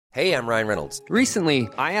Hey, I'm Ryan Reynolds. Recently,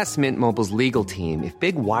 I asked Mint Mobile's legal team if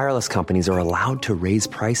big wireless companies are allowed to raise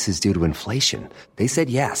prices due to inflation. They said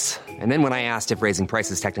yes. And then when I asked if raising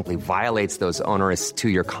prices technically violates those onerous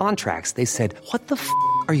two-year contracts, they said, "What the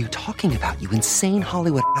are you talking about, you insane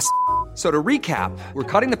Hollywood ass?" So to recap,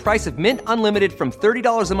 we're cutting the price of Mint Unlimited from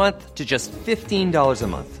 $30 a month to just $15 a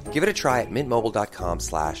month. Give it a try at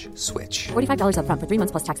mintmobile.com/switch. $45 up front for 3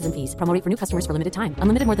 months plus taxes and fees. Promo rate for new customers for limited time.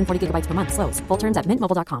 Unlimited more than 40 gigabytes per month. Slows full terms at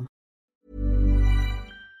mintmobile.com.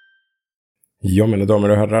 Ja, mina damer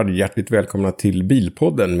och herrar, hjärtligt välkomna till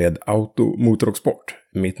Bilpodden med Auto, Motor och Sport.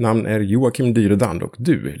 Mitt namn är Joakim Dyredand och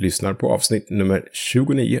du lyssnar på avsnitt nummer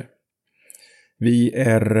 29. Vi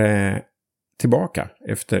är tillbaka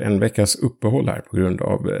efter en veckas uppehåll här på grund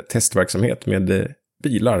av testverksamhet med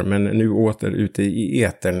bilar, men nu åter ute i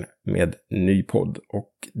etern med ny podd.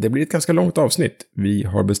 Och det blir ett ganska långt avsnitt. Vi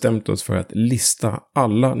har bestämt oss för att lista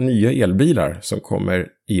alla nya elbilar som kommer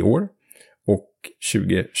i år och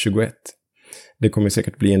 2021. Det kommer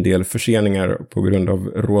säkert bli en del förseningar på grund av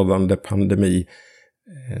rådande pandemi,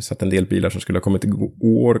 så att en del bilar som skulle ha kommit i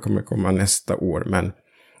år kommer komma nästa år, men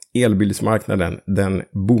elbilsmarknaden, den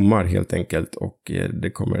boomar helt enkelt och det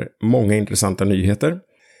kommer många intressanta nyheter.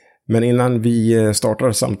 Men innan vi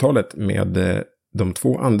startar samtalet med de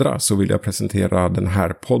två andra så vill jag presentera den här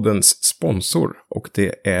poddens sponsor, och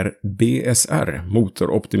det är BSR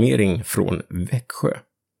Motoroptimering från Växjö.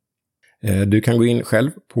 Du kan gå in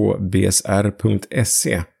själv på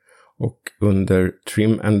bsr.se och under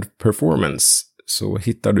Trim and Performance så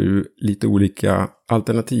hittar du lite olika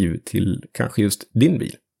alternativ till kanske just din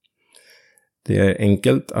bil. Det är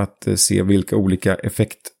enkelt att se vilka olika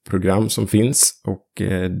effektprogram som finns, och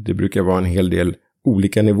det brukar vara en hel del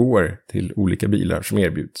olika nivåer till olika bilar som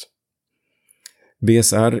erbjuds.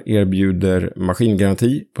 BSR erbjuder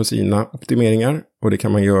maskingaranti på sina optimeringar, och det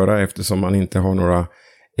kan man göra eftersom man inte har några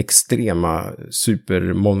extrema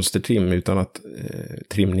supermonstertrim, utan att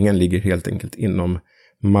trimningen ligger helt enkelt inom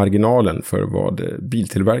marginalen för vad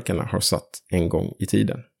biltillverkarna har satt en gång i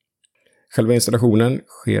tiden. Själva installationen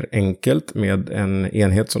sker enkelt med en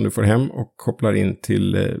enhet som du får hem och kopplar in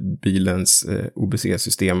till bilens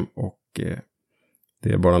OBC-system, och det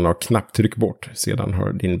är bara några knapptryck bort. Sedan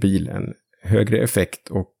har din bil en högre effekt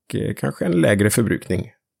och kanske en lägre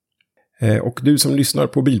förbrukning. Och du som lyssnar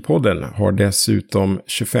på Bilpodden har dessutom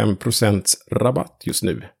 25% rabatt just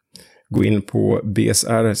nu. Gå in på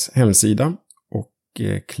BSRs hemsida och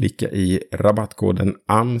klicka i rabattkoden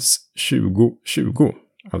AMS2020.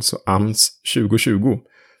 Alltså AMS 2020,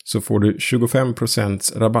 så får du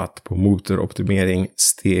 25% rabatt på motoroptimering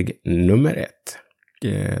steg nummer 1.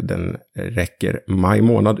 Den räcker maj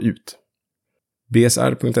månad ut.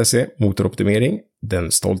 BSR.se Motoroptimering,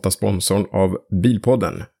 den stolta sponsorn av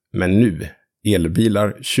Bilpodden. Men nu,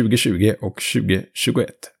 elbilar 2020 och 2021.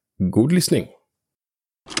 God lyssning!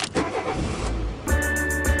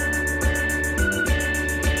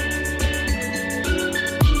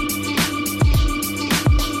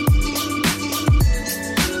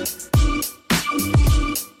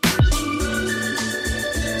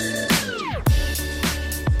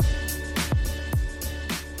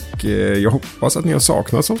 Jag hoppas att ni har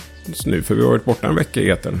saknat oss nu, för vi har varit borta en vecka i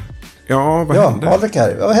etern. Ja, vad hände?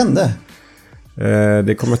 Vad hände?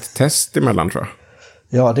 Det kom ett test emellan, tror jag.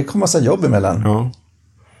 Ja, det kom massa jobb emellan. Ja.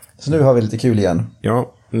 Så nu har vi lite kul igen.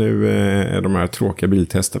 Ja, nu är de här tråkiga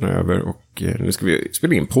biltesterna över och nu ska vi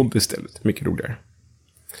spela in podd istället. Mycket roligare.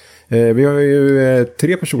 Vi har ju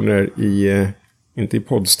 3 personer inte i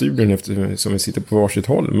poddstudion eftersom vi sitter på varsitt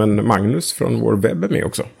håll, men Magnus från vår webb är med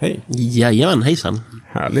också. Hej! Jajamän, hejsan!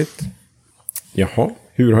 Härligt! Jaha,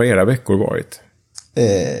 hur har era veckor varit?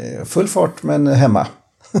 Full fart, men hemma.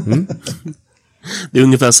 Mm. Det är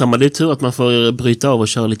ungefär samma. Det är tur att man får bryta av och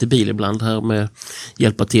köra lite bil ibland här med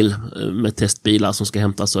hjälpa till med testbilar som ska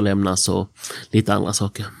hämtas och lämnas och lite andra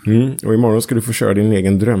saker. Och imorgon ska du få köra din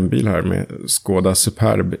egen drömbil här med Skoda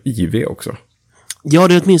Superb IV också. Ja,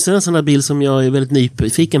 det är åtminstone en sån där bil som jag är väldigt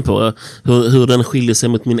nyfiken på. Hur den skiljer sig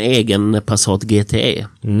mot min egen Passat GTE.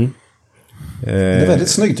 Det är väldigt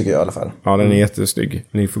snygg tycker jag i alla fall. Ja, den är jättesnygg.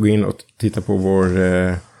 Ni får gå in och titta på vår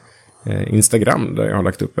Instagram där jag har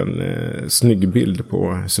lagt upp en snygg bild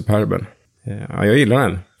på Superben. Ja, jag gillar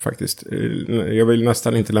den faktiskt. Jag vill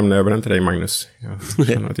nästan inte lämna över den till dig, Magnus. Jag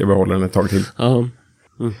känner att jag behåller den ett tag till.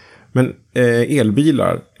 Men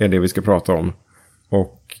elbilar är det vi ska prata om.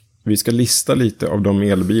 Och vi ska lista lite av de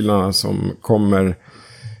elbilarna som kommer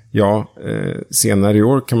senare i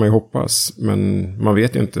år, kan man ju hoppas. Men man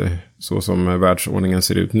vet ju inte så som världsordningen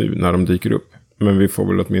ser ut nu när de dyker upp. Men vi får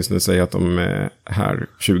väl åtminstone säga att de är här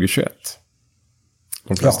 2021.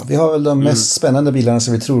 Ja, vi har väl de mest spännande bilarna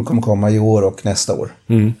som vi tror kommer komma i år och nästa år.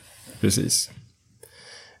 Precis.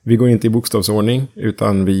 Vi går inte i bokstavsordning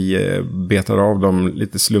utan vi betar av dem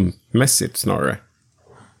lite slumpmässigt snarare.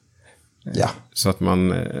 Ja. Så att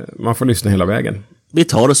man får lyssna hela vägen. Vi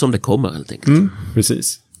tar det som det kommer helt enkelt.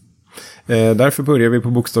 Precis. Därför börjar vi på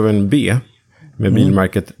bokstaven B med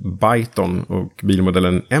bilmärket Byton och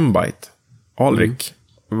bilmodellen M-Byte. Alrik,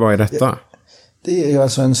 vad är detta? Det är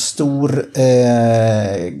alltså en stor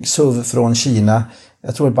SUV från Kina.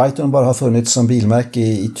 Jag tror att Byton bara har funnits som bilmärke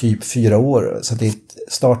i typ 4 år. Så det är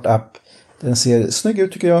ett startup. Den ser snygg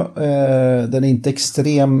ut tycker jag. Den är inte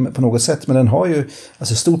extrem på något sätt. Men den har ju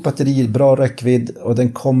alltså stort batteri, bra räckvidd. Och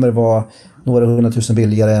den kommer vara några 100 000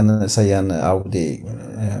 billigare än säg en Audi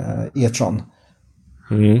e-tron.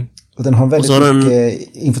 Och den har väldigt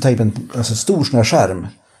mycket infotainment. Alltså stor sån här skärm.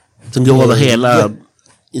 Som går över hela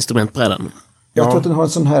instrumentbrädan. Jag tror att den har en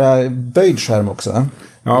sån här böjd skärm också.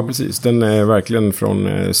 Ja, precis. Den är verkligen från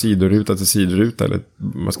sidoruta till sidoruta. Eller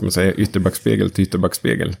vad ska man säga, ytterbackspegel till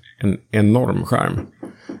ytterbackspegel. En enorm skärm.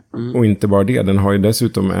 Och inte bara det, den har ju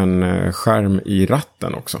dessutom en skärm i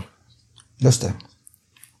ratten också. Just det.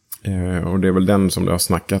 Och det är väl den som det har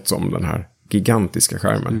snackats om, den här gigantiska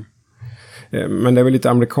skärmen. Men det är väl lite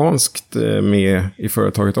amerikanskt med i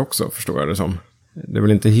företaget också, förstår jag det som. Det är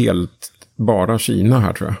väl inte helt bara Kina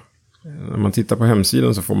här, tror jag. När man tittar på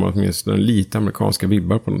hemsidan så får man åtminstone lite amerikanska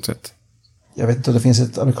vibbar på något sätt. Jag vet inte om det finns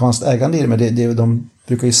ett amerikanskt ägande i det, men de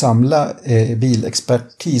brukar ju samla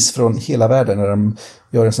bilexpertis från hela världen när de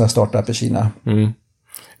gör en sån här startup i Kina.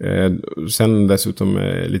 Sen dessutom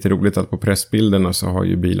lite roligt att på pressbilderna så har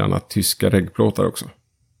ju bilarna tyska reggplåtar också.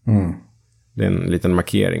 Det är en liten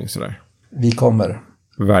markering sådär. Vi kommer.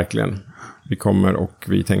 Verkligen. Vi kommer och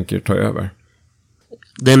vi tänker ta över.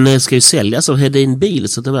 Den ska ju säljas av Hedin Bil,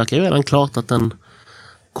 så det verkar ju redan klart att den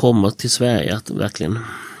kommer till Sverige, att verkligen.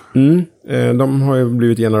 De har ju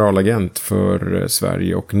blivit generalagent för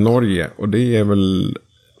Sverige och Norge, och det är väl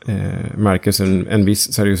märkes en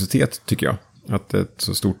viss seriositet tycker jag. Att ett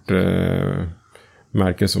så stort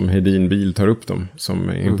märke som Hedin Bil tar upp dem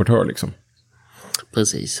som importör liksom.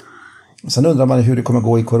 Precis. Sen undrar man hur det kommer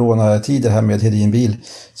gå i coronatider här med Hedin Bil,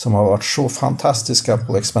 som har varit så fantastiska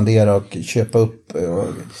på att expandera och köpa upp och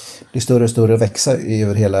bli större och större och växa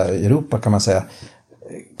över hela Europa kan man säga.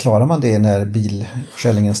 Klarar man det när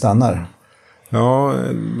bilförsäljningen stannar? Ja,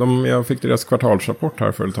 jag fick deras kvartalsrapport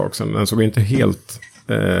här för ett tag sedan. Den såg inte helt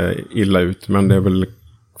illa ut, men det är väl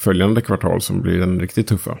följande kvartal som blir den riktigt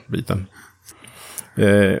tuffa biten.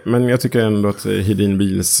 Men jag tycker ändå att Hedin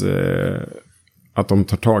Bils... att de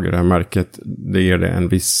tar tag i det här märket, det ger det en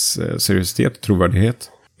viss seriositet och trovärdighet.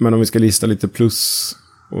 Men om vi ska lista lite plus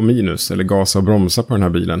och minus, eller gasa och bromsa på den här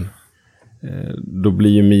bilen, då blir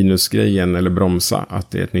ju minusgrejen, eller bromsa,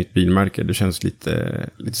 att det är ett nytt bilmärke. Det känns lite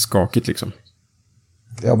skakigt liksom.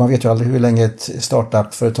 Ja, man vet ju aldrig hur länge ett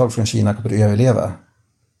startup-företag från Kina kommer att överleva.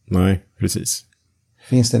 Nej, precis.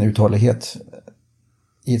 Finns det en uthållighet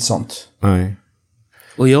i ett sånt? Nej.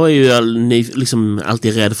 Och jag är ju liksom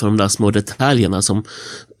alltid rädd för de där små detaljerna som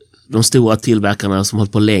de stora tillverkarna som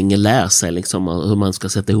hållit på länge lär sig liksom, hur man ska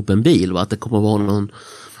sätta ihop en bil. Va? Att det kommer vara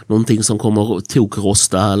någonting som kommer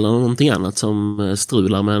tokrosta eller någonting annat som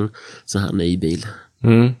strular med en sån här ny bil.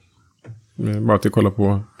 Bara att du kollar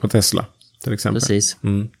på Tesla till exempel. Precis.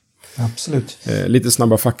 Absolut. Lite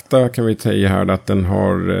snabba fakta kan vi säga här, att den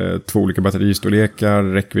har 2 olika batteristorlekar,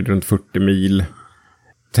 räckvidd runt 40 mil.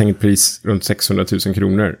 Tänkt pris runt 600 000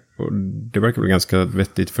 kronor. Och det verkar väl ganska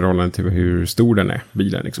vettigt förhållande till hur stor den är,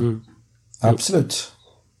 bilen liksom. Absolut.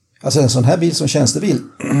 Alltså en sån här bil som tjänstebil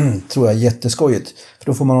tror jag är jätteskojigt. För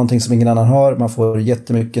då får man någonting som ingen annan har. Man får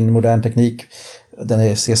jättemycket modern teknik.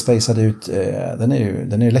 Den ser spacad ut. Den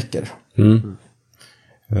är ju läcker.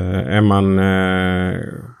 Är man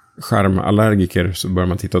skärmallergiker så bör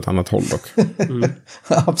man titta åt annat håll dock.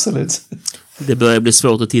 Absolut. Det börjar bli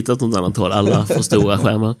svårt att titta åt något annat håll. Alla får stora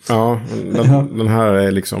skärmar. Ja, den här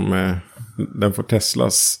är liksom... den får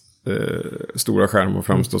Teslas stora skärm och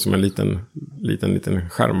framstå som en liten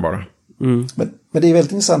skärm bara. Men det är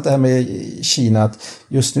väldigt intressant det här med Kina. Att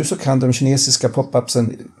just nu så kan de kinesiska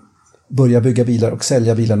pop-upsen börja bygga bilar och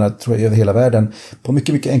sälja bilarna, tror jag, över hela världen på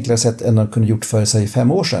mycket, mycket enklare sätt än de kunde gjort för sig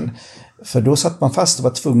 5 år sedan. För då satt man fast och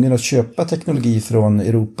var tvungen att köpa teknologi från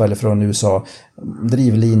Europa eller från USA,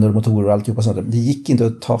 drivlinor, motorer och alltihopa sånt. Det gick inte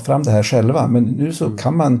att ta fram det här själva, men nu så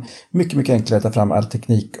kan man mycket, mycket enklare ta fram all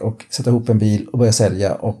teknik och sätta ihop en bil och börja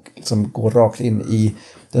sälja och liksom gå rakt in i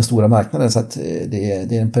den stora marknaden. Så att det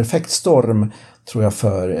är en perfekt storm, tror jag,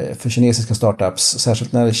 för kinesiska startups,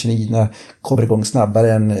 särskilt när Kina kommer igång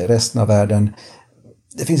snabbare än resten av världen.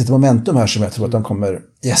 Det finns ett momentum här som jag tror att de kommer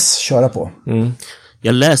köra på.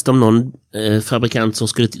 Jag läste om någon fabrikant som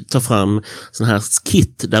skulle ta fram sån här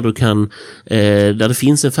kit där du kan där det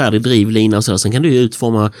finns en färdig drivlina och så. Sen kan du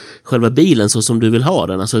utforma själva bilen så som du vill ha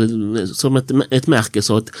den. Alltså som ett märke,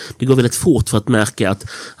 så att det går väldigt fort för ett märke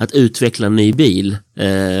att utveckla en ny bil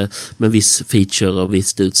med viss feature och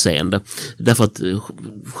visst utseende. Därför att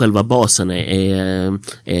själva basen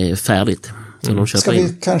är färdigt. Så de köper Ska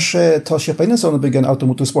vi kanske köpa in en sån och bygga en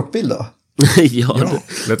automotorsportbil då? ja,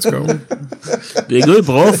 Let's go. det går ju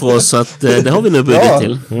bra för oss, så att det har vi nu budget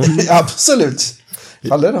till. Absolut.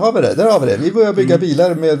 Ja, där har vi det. Vi börjar bygga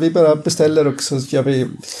bilar vi bara beställer och så gör vi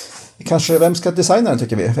kanske, vem ska designa den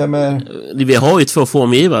tycker vi? Vi har ju 2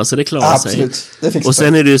 formgivare så det klarar sig. Absolut, det fixar. Och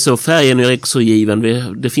sen är det ju så, färgen är också given.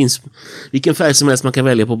 Det finns vilken färg som helst man kan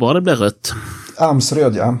välja på, bara det blir rött.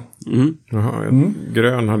 Amsröd, ja. Jaha,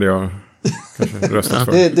 grön hade jag kanske röstat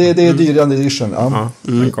för. Det är dyrande edition. Ja,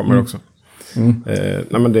 den kommer också. Nej,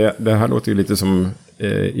 men det här låter ju lite som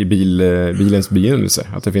i bilens begynnelse.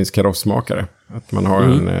 Att det finns karossmakare. Att man har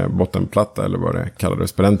en bottenplatta eller vad det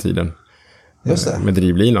kallades på den tiden. Just det. Med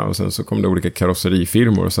drivlina. Och sen så kom det olika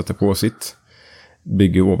karosserifirmor och satte på sitt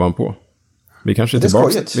bygge ovanpå. Vi kanske är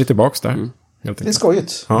tillbaka där. Det är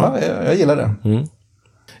skojigt. Ja, jag gillar det.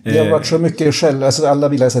 Det har varit så mycket själv, alltså alla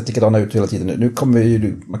bilar har sett likadana ut hela tiden. Nu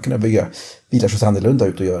kommer man kunna bygga bilar som ser annorlunda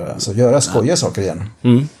ut och göra skojiga saker igen.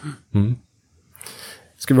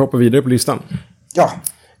 Ska vi hoppa vidare på listan? Ja.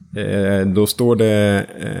 Då står det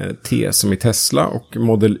T som i Tesla och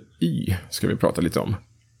Model Y ska vi prata lite om.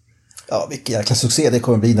 Ja, vilken jäkla succé det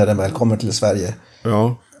kommer bli när den väl kommer till Sverige.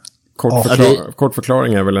 Ja, kort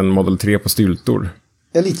förklaring är väl en Model 3 på styltor.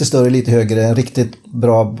 Är lite större, lite högre, en riktigt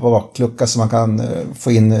bra baklucka så man kan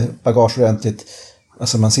få in bagage ordentligt.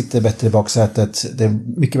 Alltså man sitter bättre i baksätet. Det är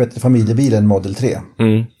mycket bättre familjebil än Model 3.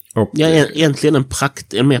 Ja, egentligen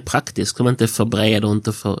en mer praktisk, som inte är för bred och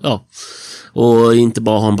inte för, och inte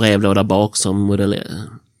bara ha en brevlåda bak som Model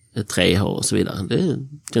 3 har och så vidare. Det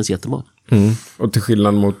känns jättebra. Och till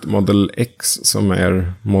skillnad mot Model X som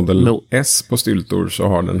är Model S på styltor så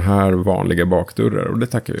har den här vanliga bakdörrar och det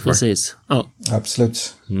tackar vi för. Precis, ja.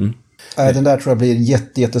 Absolut. Den där tror jag blir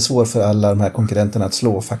jättesvår för alla de här konkurrenterna att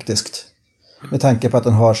slå faktiskt. Med tanke på att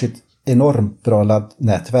den har sitt enormt bra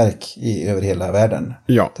laddnätverk över hela världen.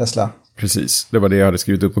 Ja, Tesla. Precis. Det var det jag hade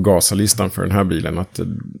skrivit upp på gasalistan för den här bilen. Att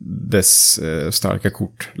dess starka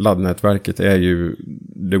kort, laddnätverket är ju,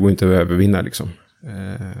 det går inte att övervinna liksom.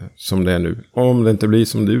 Som det är nu. Om det inte blir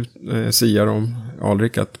som du siar om,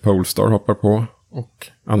 Alrik, att Polestar hoppar på och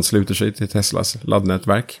ansluter sig till Teslas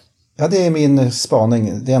laddnätverk. Ja, det är min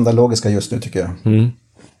spaning. Det enda logiska just nu tycker jag.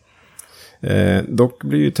 Dock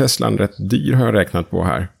blir ju Teslan rätt dyr har jag räknat på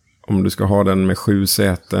här. Om du ska ha den med 7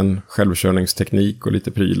 säten, självkörningsteknik och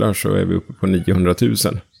lite prylar så är vi uppe på 900 000.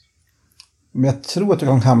 Men jag tror att du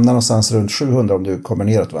kan hamna någonstans runt 700 om du kommer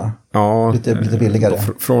neråt, va? Ja, lite billigare.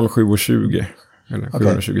 Från 720 eller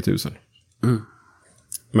 720 000.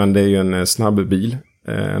 Men det är ju en snabb bil.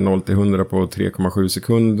 0-100 på 3,7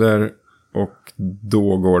 sekunder och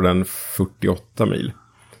då går den 48 mil.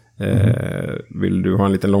 Vill du ha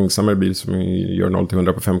en lite långsammare bil som gör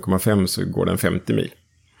 0-100 på 5,5 så går den 50 mil.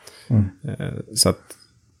 Så att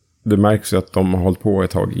det märks ju att de har hållit på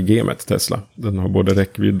ett tag i gamet, Tesla. Den har både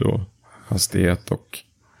räckvidd och hastighet och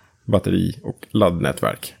batteri och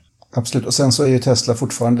laddnätverk. Absolut, och sen så är ju Tesla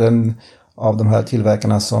fortfarande den av de här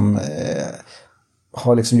tillverkarna som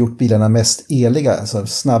har liksom gjort bilarna mest eliga, alltså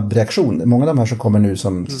snabb reaktion. Många av de här som kommer nu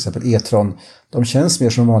som till exempel e-tron, de känns mer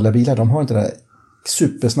som vanliga bilar, de har inte de där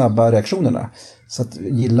supersnabba reaktionerna. Så att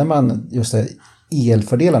gillar man just det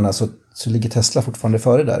elfördelarna så ligger Tesla fortfarande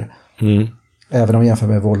före där. Även om man jämför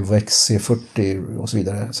med Volvo XC40 och så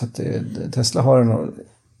vidare. Så att Tesla har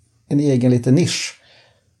en egen liten nisch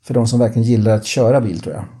för de som verkligen gillar att köra bil,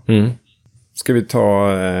 tror jag. Ska vi ta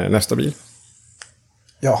nästa bil?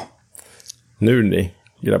 Ja. Nu ni,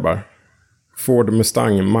 grabbar. Ford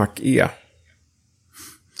Mustang Mach-E.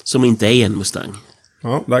 Som inte är en Mustang.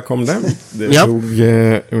 Ja, där kom det. Det tog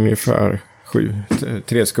ungefär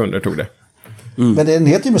 3 sekunder tog det. Men den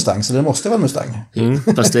heter ju Mustang, så det måste vara en Mustang.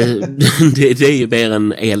 Fast det är ju mer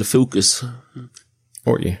en elfokus.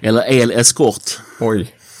 Oj. Eller el-eskort.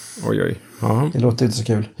 Oj. Aha. Det låter inte så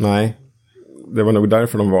kul. Nej, det var nog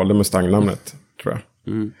därför de valde Mustang-namnet, tror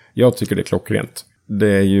jag. Jag tycker det är klockrent. Det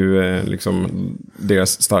är ju liksom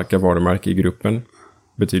deras starka varumärke i gruppen.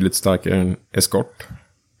 Betydligt starkare än Escort.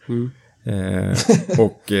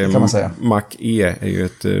 Och kan man säga. Mach-E är ju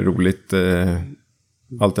ett roligt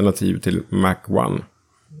alternativ till Mach-1.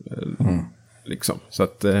 Liksom. Så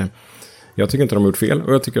att jag tycker inte de har gjort fel.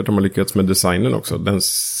 Och jag tycker att de har lyckats med designen också.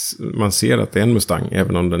 Man ser att det är en Mustang,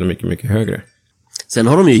 även om den är mycket, mycket högre. Sen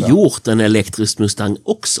har de ju gjort en elektrisk Mustang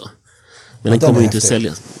också. Men den kommer ju inte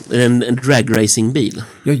säljas. En dragracingbil.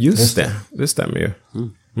 Ja, just det. Det stämmer ju.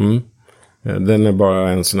 Mm. Den är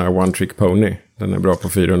bara en sån här one-trick pony. Den är bra på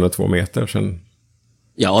 402 meter.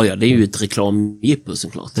 Ja, det är ju ett reklamjippo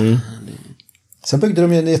såklart. Sen byggde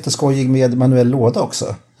de ju en jätteskojig med manuell låda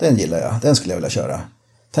också. Den gillar jag. Den skulle jag vilja köra.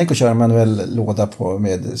 Tänk att köra en manuell låda på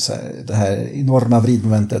med så här, det här enorma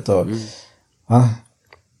vridmomentet. Och,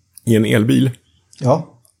 I en elbil? Ja.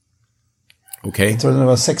 Okej. Jag tror den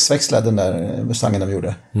var 6-växlad den där Mustangen de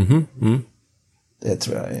gjorde. Det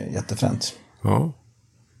tror jag är jättefränt. Ja.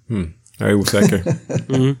 Jag är osäker.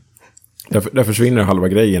 Där försvinner halva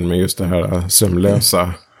grejen med just det här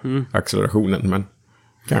sömlösa accelerationen. Men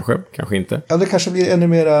kanske inte. Ja, det kanske blir ännu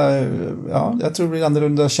mera... Ja, jag tror det blir en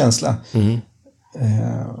annorlunda känsla.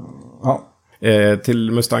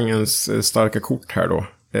 Till Mustangens starka kort här då.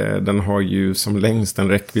 Den har ju som längst en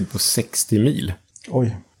räckvidd på 60 mil.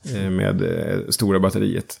 Oj. Med stora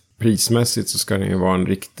batteriet. Prismässigt så ska den ju vara en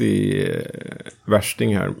riktig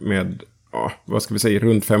värsting här med, vad ska vi säga,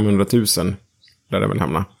 runt 500 000 där den väl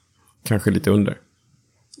hamna. Kanske lite under.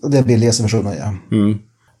 Det är billigaste versionen, ja.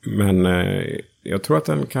 Men jag tror att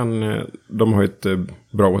den kan, de har ett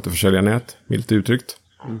bra återförsäljarnät, milt uttryckt.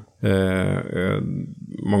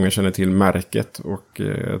 Många känner till märket och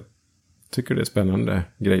jag tycker det är spännande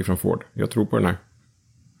grej från Ford. Jag tror på den här.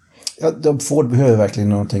 Ja, Ford behöver verkligen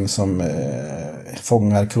någonting som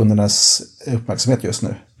fångar kundernas uppmärksamhet just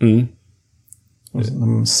nu.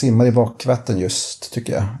 De simmar i bakvatten just,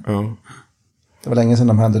 tycker jag. Ja. Det var länge sedan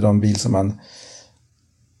de hade de bil som man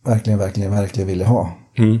verkligen ville ha.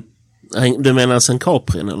 Du menar sen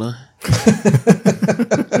Caprin, eller?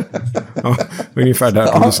 Ja, ungefär där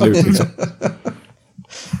tog det slut liksom.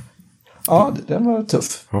 Ja, den var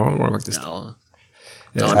tuff. Ja, det var det faktiskt.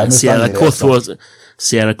 Ja,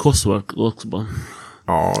 Sierra Cosworth också bra.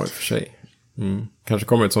 Ja, i och för sig. Kanske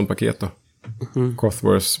kommer ett sånt paket då.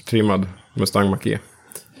 Cosworth trimmad Mustang Mach-E.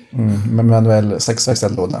 Med manuell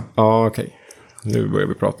 6-växlad låda. Ja, okej. Nu börjar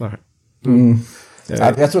vi prata här.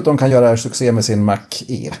 Jag tror att de kan göra succé med sin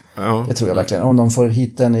Mach-E. Ja. Det tror jag verkligen. Om de får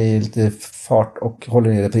hit den i lite fart och håller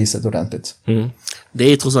ner priset ordentligt. Det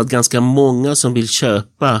är trots allt ganska många som vill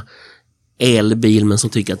köpa elbil men som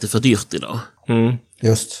tycker att det är för dyrt idag.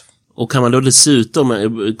 Just. Och kan man då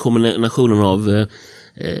dessutom kombinationen av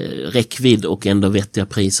räckvidd och ändå vettiga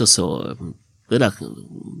priser, så det där,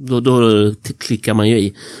 då klickar man ju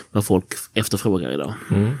i vad folk efterfrågar idag.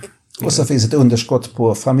 Och så finns ett underskott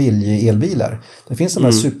på familjeelbilar. Det finns de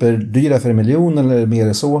här superdyra för 1 miljon eller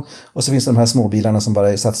mer så. Och så finns det de här småbilarna som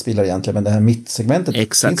bara är stadsbilar egentligen. Men det här mittsegmentet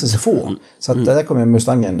finns det så få. Så att där kommer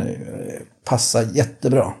Mustangen passa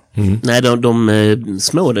jättebra. Nej, de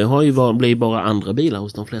små, det har ju blivit bara andra bilar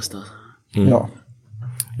hos de flesta. Ja.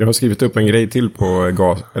 Jag har skrivit upp en grej till på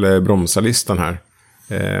bromsarlistan här.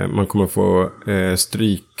 Man kommer få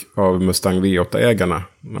stryk av Mustang V8-ägarna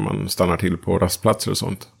när man stannar till på rastplatser och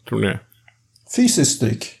sånt. Tror ni det? Fysiskt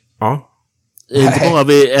stryk? Ja.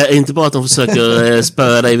 Inte bara att de försöker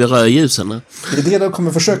spöra dig vid rödljusen. Det är det de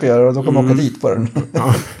kommer försöka göra och de kommer åka dit på den.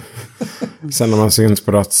 Ja. Sen när man syns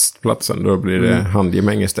på rastplatsen då blir det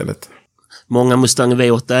handgemäng istället. Många Mustang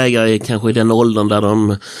V8-ägare är kanske i den åldern där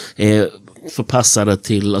de är förpassade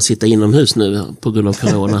till att sitta inomhus nu på grund av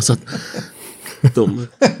corona. Så att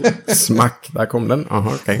Smack, där kom den.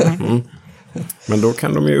 Aha, okay. Men då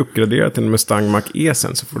kan de ju uppgradera till en Mustang Mach-E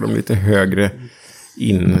sen, så får de lite högre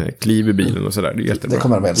inkliv i bilen och sådär. Det är jättebra. Det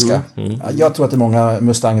kommer de älska. Jag tror att det är många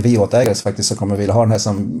Mustang V8-ägare faktiskt som kommer vilja ha den här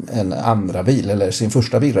som en andra bil, eller sin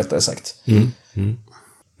första bil rättare sagt.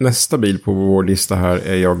 Nästa bil på vår lista här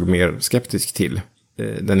är jag mer skeptisk till.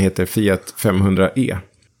 Den heter Fiat 500e.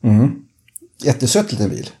 Jättesött liten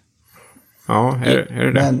bil. Ja,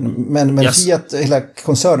 är det? Men yes. Fiat, hela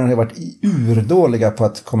koncernen har varit urdåliga på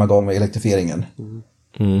att komma igång med elektrifieringen.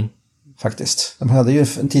 Faktiskt. De hade ju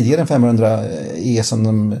tidigare en 500e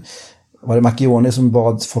som var det Macchione som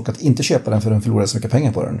bad folk att inte köpa den för de förlorade så mycket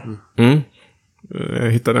pengar på den.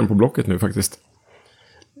 Jag hittade den på Blocket nu faktiskt.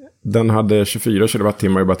 Den hade 24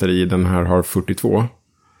 kilowattimmar i batteri. Den här har 42.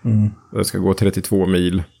 Det ska gå 32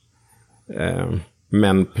 mil.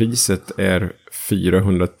 Men priset är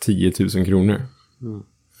 410 000 kronor.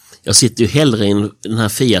 Jag sitter ju hellre i den här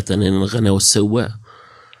Fiaten än en Renault Zoe.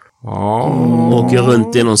 Ja. Åker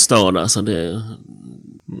runt i någon stad. Alltså det...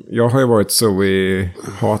 Jag har ju varit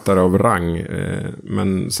Zoe-hatare av rang.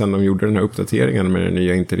 Men sen de gjorde den här uppdateringen med den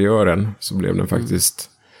nya interiören så blev den faktiskt...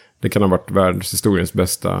 Det kan ha varit världshistoriens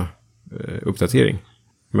bästa uppdatering.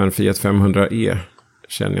 Men Fiat 500e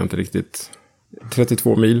känner jag inte riktigt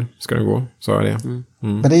 32 mil ska den gå, sa jag det.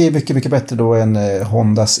 Men det är mycket, mycket bättre då än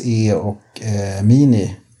Hondas E och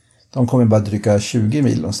Mini. De kommer bara dryga 20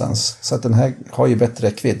 mil någonstans. Så att den här har ju bättre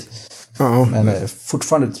räckvidd. Ja. Men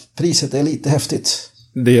fortfarande, priset är lite häftigt.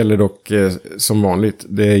 Det gäller dock som vanligt.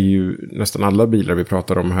 Det är ju nästan alla bilar vi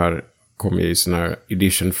pratar om här kommer ju i såna här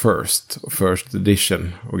edition first och first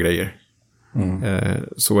edition och grejer.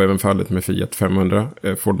 Så även fallet med Fiat 500.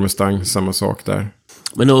 Ford Mustang, samma sak där.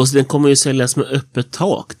 Men också, den kommer ju säljas med öppet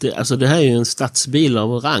tak. Det här är ju en stadsbil av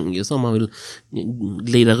rang som man vill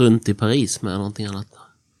glida runt i Paris med någonting annat.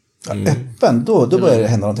 Ja, öppen, då börjar det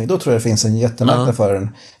hända någonting. Då tror jag det finns en jättemarknad för den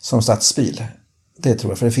som stadsbil. Det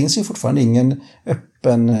tror jag, för det finns ju fortfarande ingen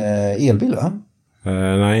öppen elbil, va?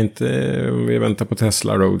 Nej, inte vi väntar på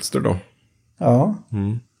Tesla Roadster då. Ja.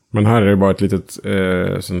 Men här är det bara ett litet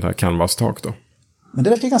sånt här canvas-tak då. Men det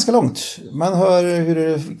verkar ganska långt. Man hör hur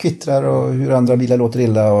det kvittrar och hur andra bilar låter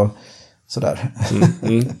illa och sådär.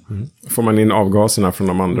 Får man in avgaserna från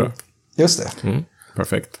de andra. Just det.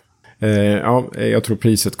 Perfekt. Jag tror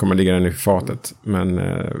priset kommer ligga den i fatet. Men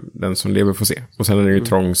den som lever får se. Och sen är det ju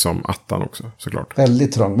trång som attan också, såklart.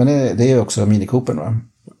 Väldigt trång, men det är också Mini Cooper, va?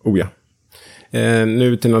 Oh ja.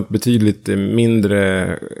 Nu till något betydligt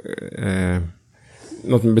mindre...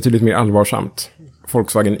 något betydligt mer allvarsamt.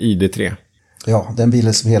 Volkswagen ID3. Ja, den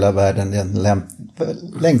bilen som hela världen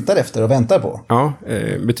längtar efter och väntar på. Ja,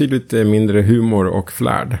 betydligt mindre humor och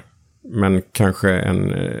flärd. Men kanske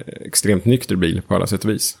en extremt nykter bil på alla sätt och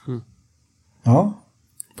vis. Ja.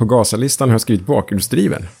 På gasalistan har jag skrivit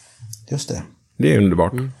bakhjulsdriven. Just det. Det är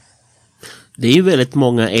underbart. Det är ju väldigt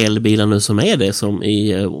många elbilar nu som är det, som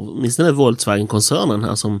i åtminstone Volkswagen-koncernen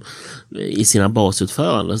här, som i sina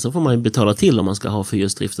basutföranden så får man ju betala till om man ska ha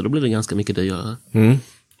fyrhjulsdrift, och då blir det ganska mycket dyrare.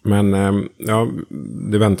 Men ja,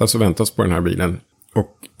 det väntas på den här bilen.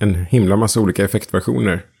 Och en himla massa olika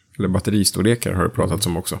effektversioner, eller batteristorlekar har det pratats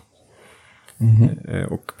om också.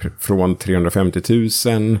 Och från 350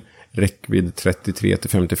 000, räckvidd 33 till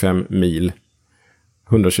 55 mil,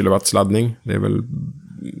 100 kilowatts laddning, det är väl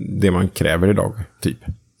det man kräver idag, typ.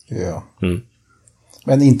 Ja.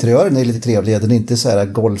 Men interiören är lite trevlig, den är inte så här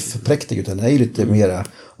golfpräktig, utan den är ju lite mer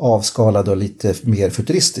avskalad och lite mer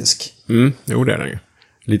futuristisk. Jo, det är den ju.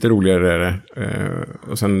 Lite roligare är det.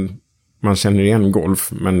 Och sen, man känner igen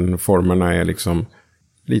golf, men formerna är liksom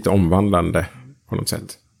lite omvandlande på något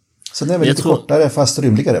sätt. Så den är väl lite kortare fast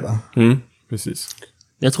rymligare, va? Precis.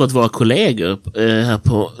 Jag tror att våra kollegor här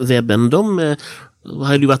på webben, de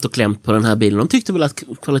hade ju varit och klämt på den här bilen. De tyckte väl att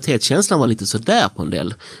kvalitetskänslan var lite sådär på en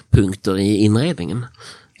del punkter i inredningen.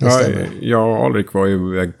 Ja, jag och Alrik var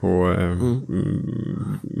ju iväg på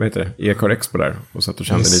vad heter det? E-car Expo där och satt och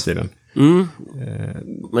kände lite i den.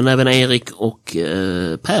 Men även Erik och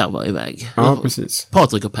Per var iväg. Ja, precis.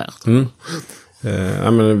 Patrik och Per.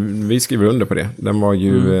 Ja, men vi skriver under på det. Den var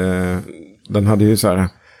ju den hade ju så här,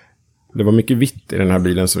 det var mycket vitt i den här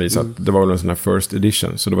bilen som visade att det var väl en sån här first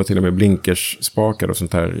edition, så det var till och med blinkers-spakar och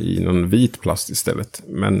sånt här i någon vit plast istället.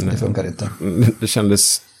 Men det funkar inte.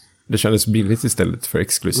 Det kändes billigt istället för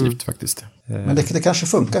exklusivt faktiskt. Men det kanske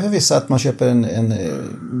funkar för vissa att man köper en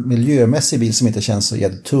miljömässig bil som inte känns så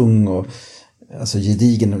jättetung och alltså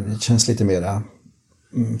gedigen, och det känns lite mer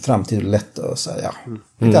framtid och lätt och så här,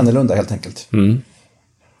 lite annorlunda helt enkelt.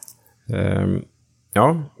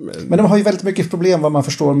 Ja. Men de har ju väldigt mycket problem vad man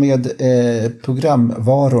förstår med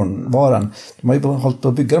programvaran. De har ju hållit på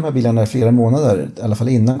att bygga de här bilarna i flera månader, i alla fall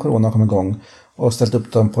innan corona kom igång, och ställt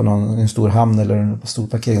upp dem på en stor hamn eller en stor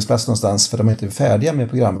parkeringsplats någonstans, för de är inte färdiga med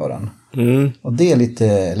programvaran. Och det är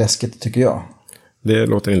lite läskigt, tycker jag. Det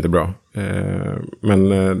låter inte bra. Men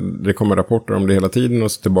det kommer rapporter om det hela tiden,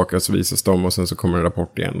 och så tillbaka så visas de, och sen så kommer en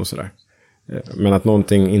rapport igen och sådär. Men att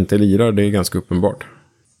någonting inte lirar, det är ganska uppenbart.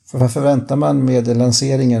 För varför väntar man med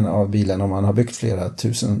lanseringen av bilen om man har byggt flera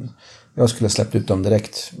tusen? Jag skulle ha släppt ut dem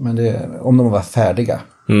direkt, men om de var färdiga.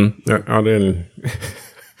 Ja,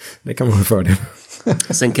 det kan vara en fördel.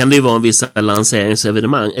 Sen kan det ju vara en vissa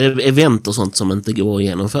lanseringsevenemang, event och sånt som inte går att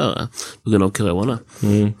genomföra på grund av corona.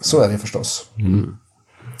 Så är det förstås.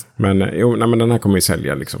 Men den här kommer ju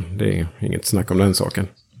sälja liksom. Det är inget snack om den saken.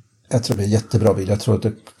 Jag tror det är jättebra bil. Jag tror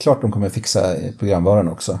att klart de kommer fixa programvaran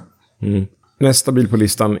också. Nästa bil på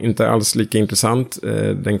listan, inte alls lika intressant.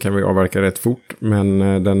 Den kan vi avverka rätt fort. Men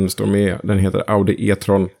den står med, den heter Audi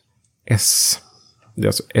e-tron S. Det är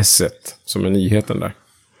alltså S1 som är nyheten där.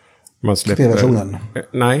 Man släpper... P-versionen?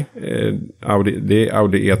 Nej, det är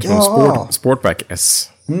Audi e-tron Sportback S.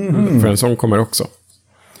 För en sån kommer också.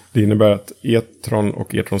 Det innebär att e-tron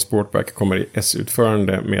och e-tron Sportback kommer i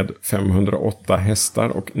S-utförande med 508 hästar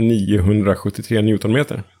och 973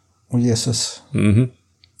 newtonmeter. Åh Jesus.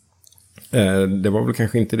 Det var väl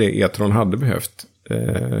kanske inte det E-tron hade behövt.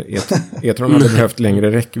 E-tron hade behövt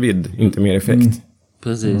längre räckvidd, inte mer effekt.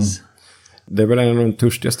 Precis. Det är väl en av de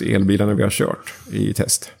törstigaste elbilarna vi har kört i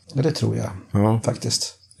test. Ja, det tror jag. Ja.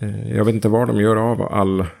 Faktiskt. Jag vet inte vad de gör av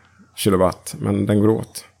all kilowatt, men den går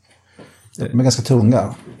åt. De är ganska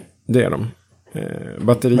tunga. Det är de.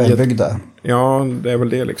 Batteriet... Välbyggda. Ja, det är väl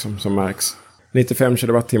det liksom som märks. 95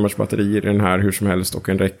 kilowattimmars batterier i den här hur som helst och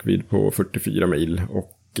en räckvidd på 44 mil.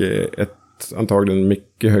 Och ett antagligen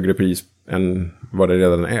mycket högre pris än vad det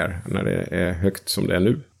redan är när det är högt som det är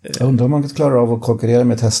nu. Jag undrar om man klarar av att konkurrera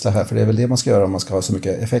med Tesla här, för det är väl det man ska göra om man ska ha så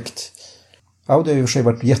mycket effekt. Audi har ju för sig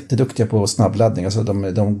varit jätteduktiga på snabbladdning, alltså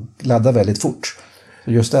de laddar väldigt fort.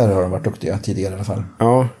 Så just där har de varit duktiga tidigare i alla fall.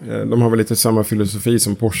 Ja, de har väl lite samma filosofi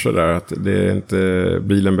som Porsche där, att det är inte,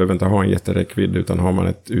 bilen behöver inte ha en jätteräckvidd, utan har man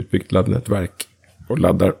ett utbyggt laddnätverk och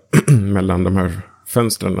laddar mellan de här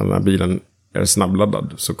fönstren när bilen är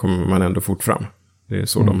snabbladdad, så kommer man ändå fort fram. Det är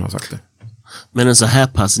så de har sagt det. Men en så här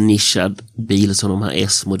pass nischad bil som de här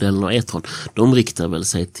S-modellerna och E-tron, de riktar väl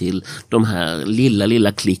sig till de här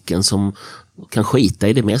lilla klicken som kan skita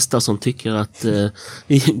i det mesta, som tycker att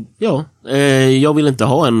jag vill inte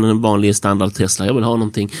ha en vanlig standard Tesla, jag vill ha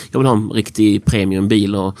någonting, jag vill ha en riktig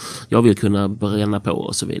premiumbil och jag vill kunna bränna på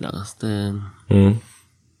och så vidare.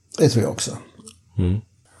 Det tror jag också.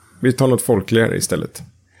 Vi tar något folkligare istället.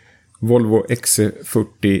 Volvo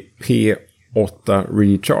XC40 P8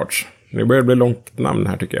 Recharge. Det börjar bli långt namn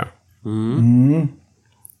här tycker jag.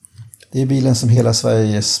 Det är bilen som hela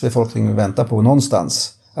Sveriges befolkning väntar på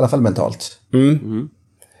någonstans. I alla fall mentalt.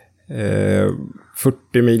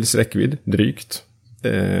 40 mils räckvidd, drygt.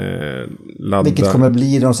 Vilket kommer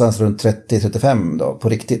bli någonstans runt 30-35 då, på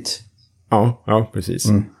riktigt. Ja, precis.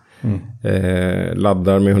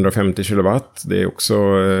 Laddar med 150 kilowatt. Det är också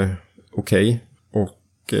okej.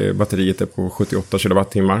 Och batteriet är på 78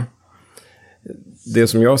 kilowattimmar. Det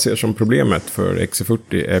som jag ser som problemet för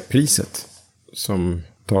XC40 är priset. Som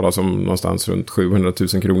talas om någonstans runt 700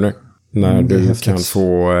 000 kronor. När du häftigt. Kan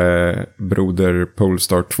få Broder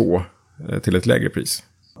Polestar 2 till ett lägre pris.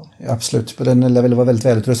 Ja, absolut, den lär väl vara väldigt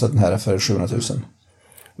välutrustad den här för 700 000.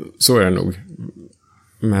 Så är det nog.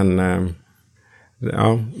 Men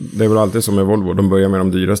ja, det är väl alltid som med Volvo. De börjar med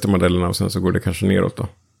de dyraste modellerna och sen så går det kanske neråt då.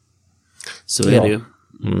 Så är det ju.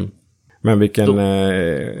 Men vilken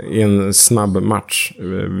i en snabb match,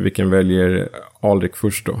 vilken väljer Alrik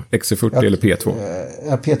först då? XC40 eller P2?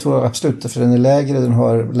 Ja, P2 absolut, för den är lägre, den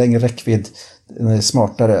har längre räckvidd, den är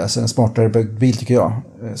smartare, alltså en smartare byggd bil tycker jag.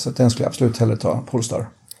 Så den skulle jag absolut hellre ta, Polestar.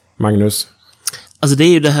 Magnus? Alltså det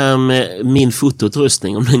är ju det här med min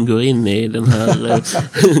fotoutrustning, om den går in i den här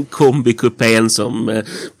kombikupén som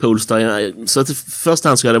Polestar. Så att först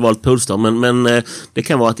hand skulle jag ha valt Polestar, men det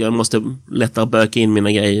kan vara att jag måste lättare böka in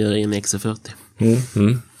mina grejer i en XC40.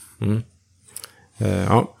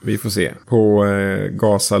 Ja, vi får se. På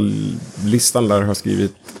Gasa-listan där har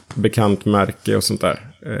skrivit bekant märke och sånt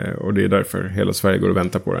där. Och det är därför hela Sverige går och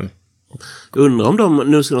väntar på den. Undrar om de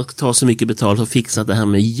nu ska ta så mycket betalt och fixa det här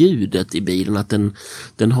med ljudet i bilen, att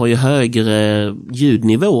den har ju högre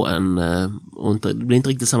ljudnivå än, och det blir inte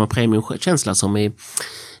riktigt samma premiumkänsla som i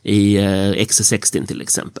XC60 till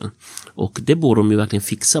exempel. Och det borde de ju verkligen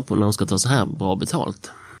fixa på när de ska ta så här bra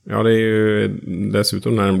betalt. Ja, det är ju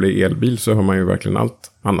dessutom när den blir elbil så har man ju verkligen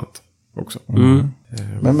allt annat också.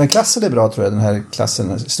 Men klassen är bra tror jag, den här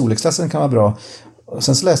klassen, storleksklassen kan vara bra. Och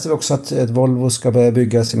sen så läste vi också att Volvo ska börja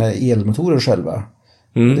bygga sina elmotorer själva.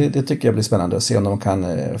 Det tycker jag blir spännande att se om de kan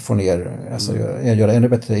få ner, alltså göra ännu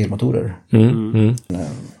bättre elmotorer.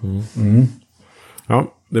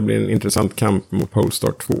 Ja, det blir en intressant kamp mot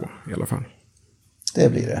Polestar 2 i alla fall.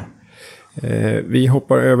 Det blir det. Vi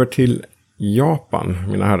hoppar över till Japan,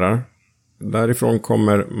 mina herrar. Därifrån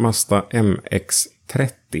kommer Mazda MX-30.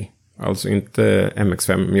 Alltså inte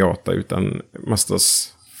MX-5 Miata utan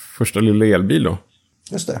Mazdas första lilla elbil då.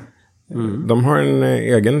 Just det. De har en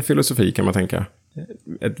egen filosofi kan man tänka.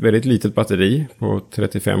 Ett väldigt litet batteri på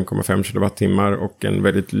 35,5 kilowattimmar och en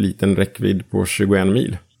väldigt liten räckvidd på 21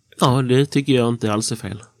 mil. Ja, det tycker jag inte alls är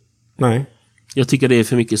fel. Nej. Jag tycker det är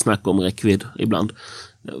för mycket snack om räckvidd ibland.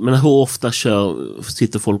 Men hur ofta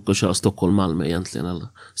sitter folk och kör Stockholm-Malmö egentligen, eller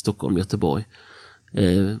Stockholm-Göteborg?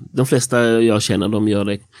 De flesta jag känner, de gör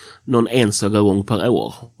det någon enstaka gång per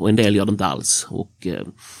år. Och en del gör det inte alls. Och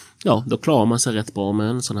ja, då klarar man sig rätt bra med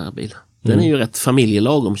en sån här bil. Den är ju rätt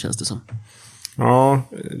familjelagom känns det som. Ja,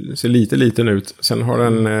 det ser lite liten ut. Sen har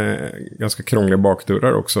den ganska krångliga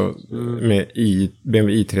bakdörrar också med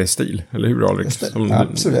BMW i3-stil. Eller hur, Alex?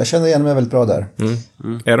 Absolut, jag känner igen mig väldigt bra där.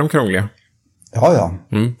 Är de krångliga? Ja.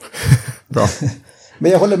 Bra.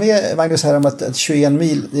 Men jag håller med Magnus här om att 21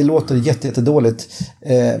 mil, det låter jättedåligt.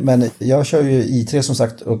 Men jag kör ju i3 som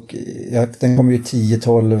sagt och den kommer ju 10,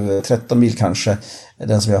 12, 13 mil kanske.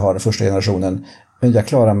 Den som jag har, den första generationen. Men jag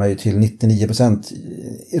klarar mig till 99%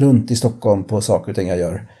 runt i Stockholm på saker och ting jag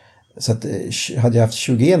gör. Så att hade jag haft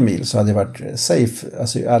 21 mil så hade jag varit safe.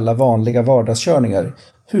 Alltså alla vanliga vardagskörningar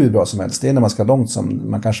hur bra som helst. Det är när man ska långt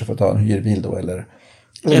som man kanske får ta en hyrbil då eller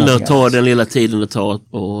ta den lilla tiden det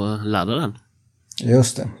tar och ladda den.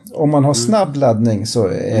 Just det. Om man har snabb laddning så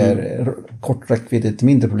är kort räckvidd ett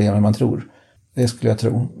mindre problem än man tror. Det skulle jag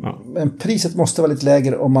tro. Ja. Men priset måste vara lite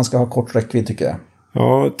lägre om man ska ha kort räckvidd tycker jag.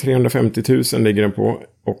 Ja, 350 000 ligger den på.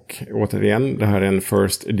 Och återigen, det här är en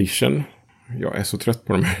first edition. Jag är så trött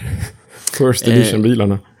på de här first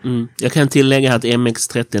edition-bilarna. Jag kan tillägga att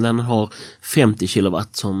MX-30 den har 50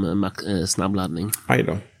 kilowatt som snabbladdning. Aj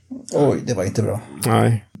då. Oj, det var inte bra.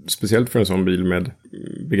 Nej, speciellt för en sån bil med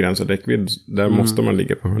begränsad räckvidd. Där måste man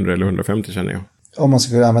ligga på 100 eller 150 känner jag. Om man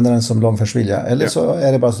ska använda den som långfärdsvilja. Eller så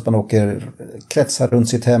är det bara så att man åker kretsar runt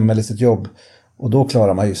sitt hem eller sitt jobb. Och då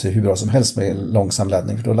klarar man ju sig hur bra som helst med långsam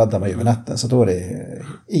laddning. För då laddar man ju över natten. Så då är det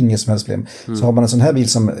inget som helst problem. Så har man en sån här bil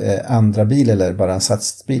som andra bil eller bara en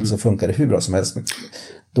satsbil så funkar det hur bra som helst med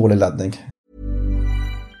dålig laddning.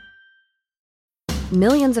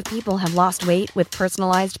 Millions of people have lost weight with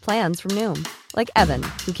personalized plans from Noom. Like Evan,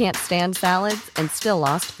 who can't stand salads and still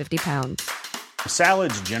lost 50 pounds.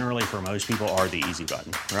 Salads generally for most people are the easy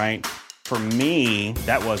button, right? For me,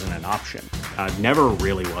 that wasn't an option. I never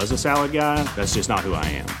really was a salad guy. That's just not who I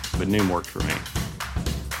am. But Noom worked for me.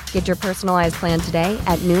 Get your personalized plan today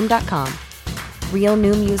at Noom.com. Real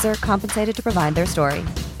Noom user compensated to provide their story.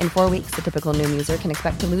 In 4 weeks, the typical Noom user can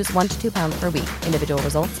expect to lose 1 to 2 pounds per week. Individual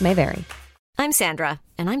results may vary. I'm Sandra,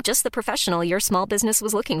 and I'm just the professional your small business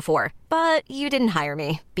was looking for. But you didn't hire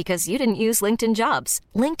me because you didn't use LinkedIn Jobs.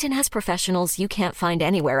 LinkedIn has professionals you can't find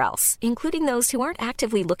anywhere else, including those who aren't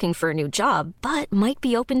actively looking for a new job, but might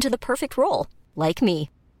be open to the perfect role, like me.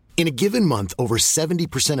 In a given month, over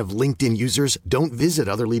 70% of LinkedIn users don't visit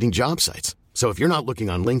other leading job sites. So if you're not looking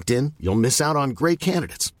on LinkedIn, you'll miss out on great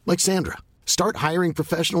candidates, like Sandra. Start hiring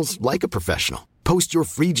professionals like a professional. Post your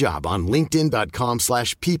free job on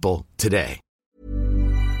linkedin.com/people today.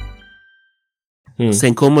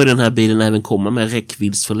 Sen kommer den här bilen även komma med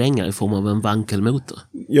räckviddsförlängare i form av en vankelmotor.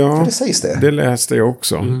 Ja, det sägs det. Det läste jag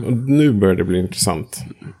också. Och nu börjar det bli intressant.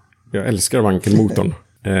 Jag älskar vankelmotorn.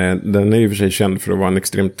 Den är ju för sig känd för att vara en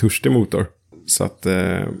extremt törstig motor. Så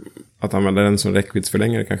att använda den som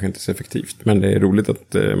räckviddsförlängare kanske inte är så effektivt. Men det är roligt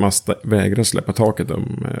att Mazda vägrar släppa taket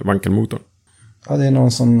om vankelmotorn. Ja, det är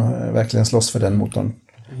någon som verkligen slåss för den motorn.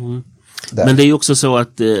 Men det är ju också så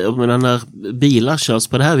att när bilar körs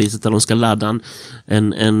på det här viset där de ska ladda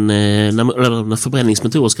när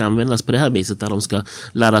förbränningsmotorer ska användas på det här viset där de ska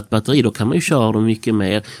ladda ett batteri, då kan man ju köra dem mycket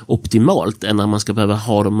mer optimalt än när man ska behöva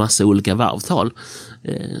ha dem massa olika varvtal.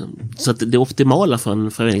 Så att det optimala för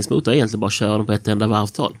en förbränningsmotor är egentligen bara att köra dem på ett enda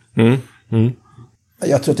varvtal.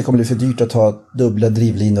 Jag tror att det kommer bli för dyrt att ta dubbla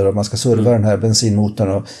drivlinor om man ska serva den här bensinmotorn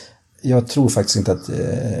och jag tror faktiskt inte att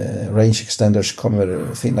range extenders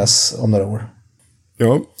kommer finnas om några år.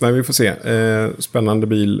 Ja, nej, vi får se. Spännande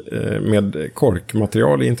bil med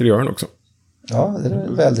korkmaterial i interiören också. Ja, det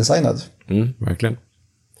är väldesignad. Verkligen.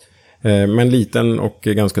 Men liten och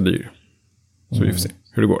ganska dyr. Så vi får se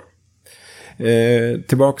hur det går.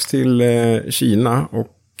 Tillbaks till Kina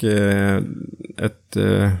och ett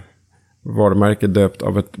varumärke döpt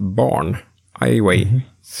av ett barn.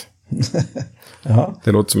 Aiways.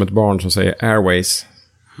 Det låter som ett barn som säger Airways.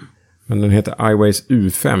 Men den heter Aiways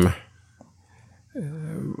U5.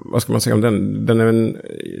 Vad ska man säga om den? Den är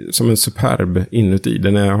som en Superb inuti.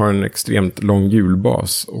 Den har en extremt lång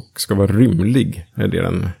hjulbas och ska vara rymlig.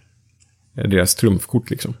 Är deras trumfkort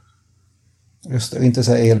liksom. Just det, inte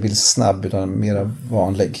så här elbilssnabb utan mer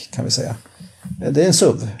vanlig kan vi säga. Det är en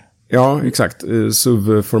SUV. Ja, exakt.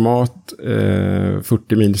 SUV-format,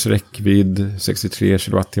 40 mils räckvidd, 63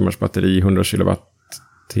 kWh batteri, 100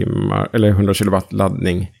 kW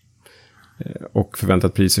laddning och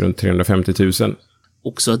förväntat pris runt 350 000.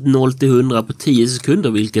 Också ett 0-100 på 10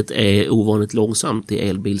 sekunder, vilket är ovanligt långsamt i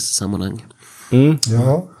elbilssammanhang.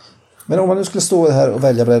 Ja, men om man nu skulle stå här och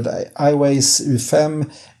välja Aiways U5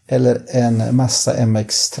 eller en Mazda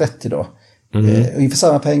MX-30 då. Inför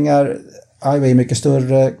samma pengar, Aiway är mycket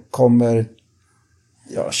större, kommer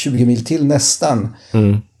 20 mil till nästan.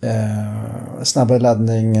 Snabbare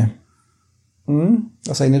laddning.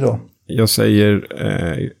 Vad säger ni då? Jag säger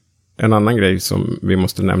en annan grej som vi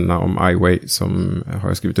måste nämna om Aiway som har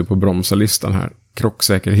jag skrivit upp på bromsarlistan här.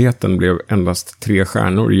 Krocksäkerheten blev endast 3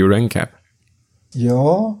 stjärnor i Euro NCAP.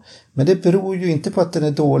 Ja, men det beror ju inte på att den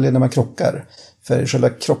är dålig när man krockar. För själva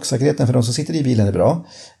krocksäkerheten för de som sitter i bilen är bra.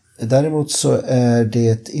 Däremot så är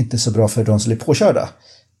det inte så bra för de som blir påkörda.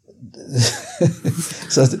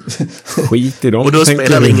 Så att, skit i dem. Och då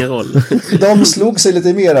spelar det ingen roll. De slog sig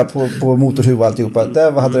lite mera på motorhuv och alltihopa.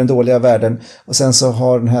 Där hade den dåliga värden. Och sen så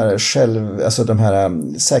har den här alltså de här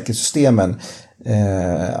säkerhetssystemen,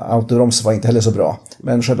 autobroms var inte heller så bra.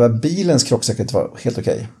 Men själva bilens krocksäkerhet var helt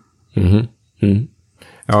okej.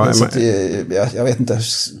 Ja, så att, jag vet inte,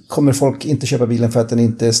 kommer folk inte köpa bilen för att den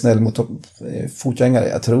inte är snäll mot fotgängare?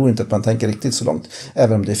 Jag tror inte att man tänker riktigt så långt.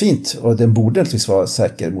 Även om det är fint. Och den borde naturligtvis vara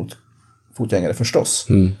säker mot fotgängare förstås.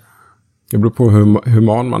 Det beror på hur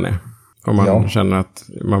human man är. Om man känner att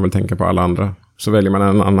man vill tänka på alla andra, så väljer man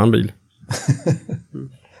en annan bil.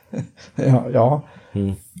 Ja.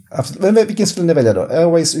 Absolut. Men vilken skulle ni välja då?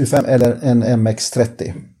 Airways U5 eller en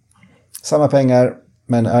MX-30? Samma pengar,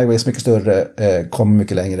 men Airways mycket större, kommer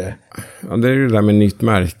mycket längre. Ja, det är ju det där med nytt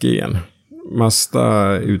märke igen.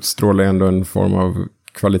 Mazda utstrålar ändå en form av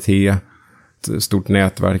kvalitet. Ett stort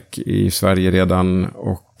nätverk i Sverige redan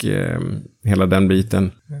och hela den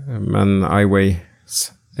biten. Men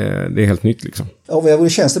Airways, det är helt nytt liksom. Om jag vore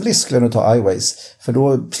tjänstebrist skulle jag nog ta Airways. För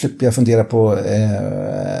då slipper jag fundera på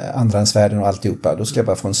andrahandsvärden och alltihopa. Då ska jag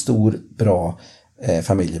bara få en stor, bra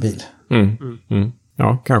familjebil.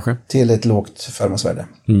 Ja, kanske. Till ett lågt förmånsvärde.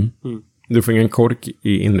 Du får ingen kork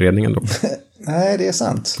i inredningen då? Nej, det är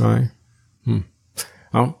sant. Nej.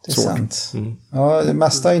 Ja, det är svårt. Sant. Ja,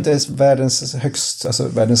 Mazda är inte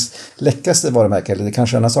världens läckraste varumärke. Eller det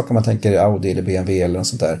kanske är en annan sak om man tänker Audi eller BMW eller något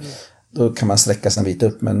sånt där. Då kan man sträcka sig en bit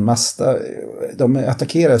upp. Men Mazda, de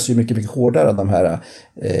attackeras ju mycket, mycket hårdare av de här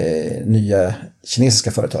nya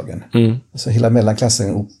kinesiska företagen. Alltså hela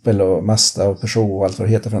mellanklassen, Opel och Mazda och Peugeot och allt vad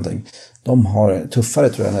det heter för någonting. De har tuffare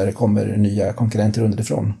tror jag när det kommer nya konkurrenter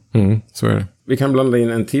underifrån. Så är det. Vi kan blanda in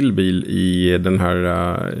en till bil i den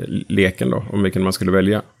här leken då, om vilken man skulle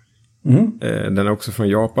välja. Den är också från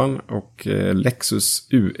Japan och Lexus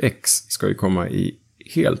UX ska ju komma i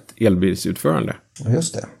helt elbilsutförande. Ja,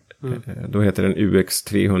 just det. Då heter den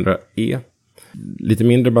UX300E. Lite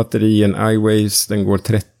mindre batteri än iWays, den går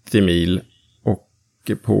 30 mil. Och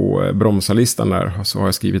på bromsarlistan där så har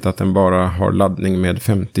jag skrivit att den bara har laddning med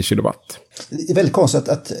 50 kilowatt. Det är väldigt konstigt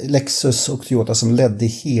att Lexus och Toyota som ledde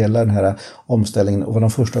hela den här omställningen och var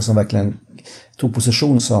de första som verkligen tog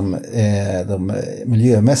position som de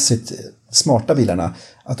miljömässigt smarta bilarna,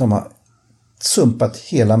 att de har sumpat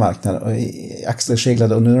hela marknaden och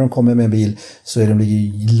axelseglade, och nu när de kommer med en bil så är de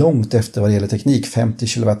långt efter vad det gäller teknik. 50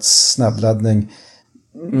 kilowatt snabbladdning.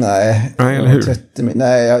 Nej, eller hur? 30,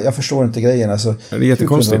 nej, jag förstår inte grejen. Alltså, det är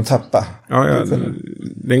jättekonstigt. Hur kunde de tappa? Ja,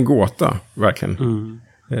 det är en gåta, verkligen.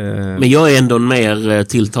 Men jag är ändå mer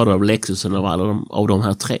tilltalad av Lexus än av de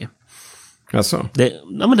här tre. Alltså?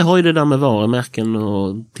 Men det har ju det där med varumärken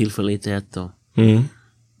och tillförlitlighet.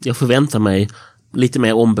 Jag förväntar mig lite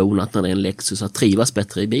mer ombonat när det är en Lexus att trivas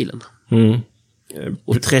bättre i bilen.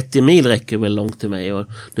 Och 30 mil räcker väl långt till mig. Och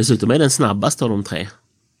dessutom är den snabbast av de tre.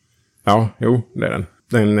 Ja, jo, det är den.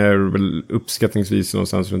 Den är väl uppskattningsvis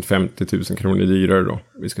någonstans runt 50 000 kronor dyrare då.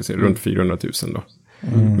 Vi ska se, runt 400 000 då.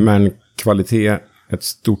 Men kvalitet, ett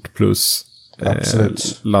stort plus.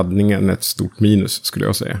 Laddningen, ett stort minus skulle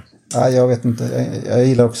jag säga. Ja, jag vet inte. Jag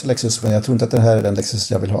gillar också Lexus, men jag tror inte att det här är den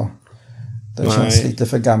Lexus jag vill ha. Det känns lite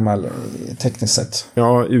för gammal tekniskt sett.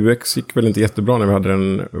 Ja, UX gick väl inte jättebra när vi hade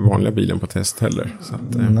den vanliga bilen på test heller. Så att,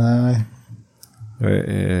 nej. Jag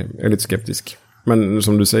är lite skeptisk. Men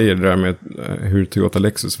som du säger, det där med hur Toyota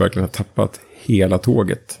Lexus verkligen har tappat hela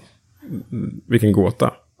tåget. Vilken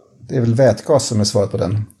gåta. Det är väl vätgas som är svaret på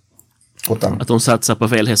den gåtan. Att de satsar på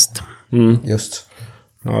fel häst. Just.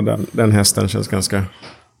 Ja, den hästen känns ganska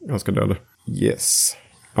död. Yes.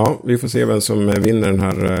 Ja, vi får se vem som vinner den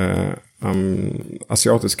här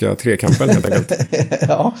asiatiska trekampen helt enkelt.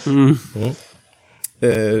 Ja.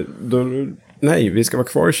 Nej, vi ska vara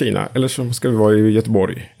kvar i Kina. Eller så ska vi vara i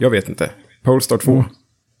Göteborg. Jag vet inte. Polestar 2.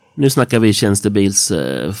 Nu snackar vi tjänstebils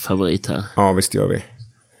favorit här. Ja, visst gör vi.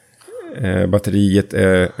 Batteriet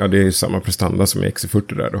är, det är samma prestanda som i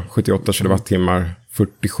XC40 där då. 78 kilowattimmar,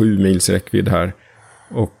 47 mils räckvidd här.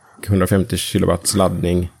 Och 150 kilowatts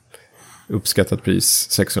laddning. Uppskattat pris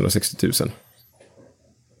 660 000.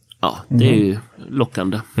 Ja, det är ju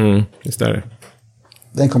lockande. Just det.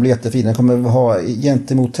 Den kommer bli jättefin. Den kommer ha,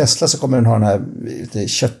 gentemot Tesla så kommer den ha den här lite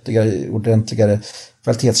köttigare, ordentligare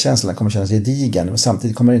kvalitetskänslan. Den kommer kännas gedigen, men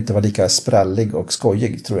samtidigt kommer den inte vara lika sprallig och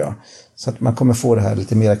skojig, tror jag. Så att man kommer få det här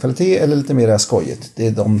lite mer kvalitet eller lite mer skojigt. Det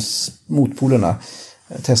är de motpolerna.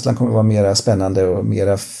 Tesla kommer vara mer spännande och mer,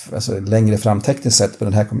 alltså, längre fram tekniskt sett, men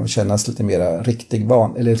den här kommer kännas lite mer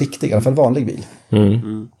riktig, i alla fall vanlig bil.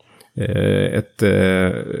 Ett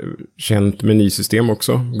känt menysystem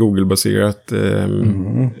också. Google-baserat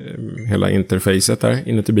hela interfacet där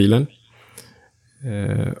inuti bilen.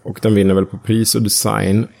 Och den vinner väl på pris och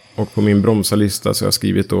design. Och på min bromsarlista så har jag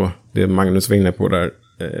skrivit då det Magnus var inne på där.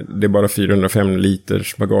 Det är bara 405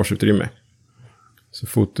 liters bagageutrymme. Så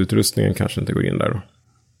fotutrustningen kanske inte går in där då.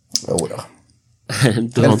 Jo då.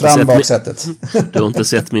 Du har, fram baksätet. Du har inte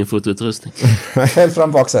sett min fotoutrustning. Häll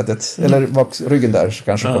fram baksätet. Eller ryggen där så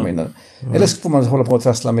kanske kommer in den. Eller så får man hålla på att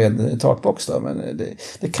trassla med takbox då. Men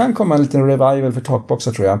det kan komma en liten revival för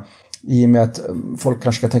takboxar tror jag. I och med att folk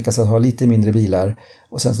kanske ska tänka sig att ha lite mindre bilar.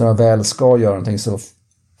 Och sen när man väl ska göra någonting så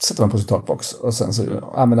sätter man på sin takbox. Och sen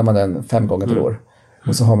så använder man den 5 gånger per år.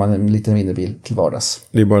 Och så har man en liten mindre bil till vardags.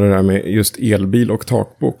 Det är bara det där med just elbil och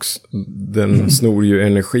takbox. Den snor ju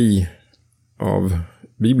energi av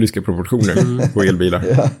bibliska proportioner på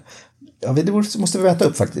elbilar. Ja, det måste vi mäta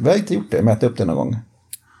upp faktiskt. Vi har inte gjort det, mäta upp det någon gång.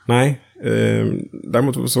 Nej,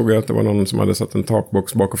 däremot såg jag att det var någon som hade satt en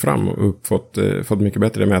takbox bak och fram och fått mycket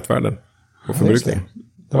bättre mätvärden på förbrukning.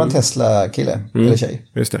 Det var en Tesla-kille, eller tjej.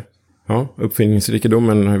 Just det. Ja,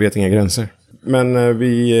 uppfinningsrikedomen vet inga gränser. Men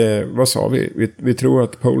vad sa vi? Vi tror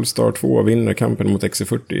att Polestar 2 vinner kampen mot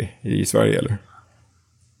XC40 i Sverige, eller?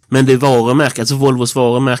 Men det varumärke, alltså Volvos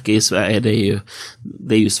varumärke i Sverige,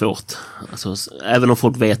 det är ju svårt. Alltså, även om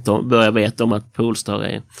folk börjar veta om att Polestar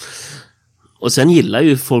är... Och sen gillar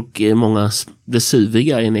ju folk många det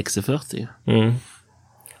suviga i en XC40. Mm.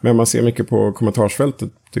 Men man ser mycket på kommentarsfältet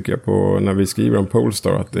tycker jag på när vi skriver om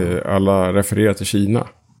Polestar att alla refererar till Kina.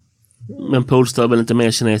 Men Polestar är väl inte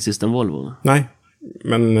mer kinesiskt än Volvo? Nej,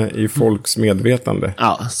 men i folks medvetande.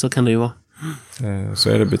 Ja, så kan det ju vara. Så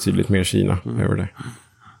är det betydligt mer Kina över det.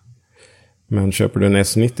 Men köper du en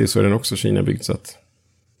S90 så är den också Kina-byggd så att...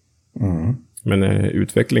 Men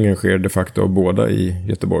utvecklingen sker de facto av båda i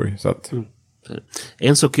Göteborg. Så att...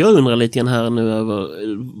 En sak jag undrar lite grann här nu över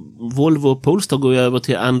Volvo och Polestar går ju över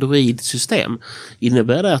till Android-system.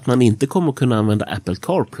 Innebär det att man inte kommer kunna använda Apple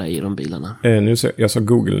CarPlay i de bilarna? Jag sa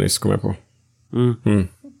Google nyss, kom jag på.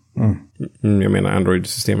 Jag menar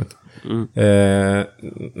Android-systemet.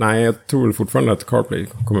 Nej, jag tror fortfarande att CarPlay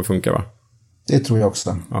kommer funka, va? Det tror jag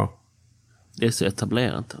också. Ja. Det är så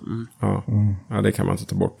etablerat. Ja, det kan man inte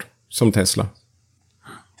ta bort. Som Tesla.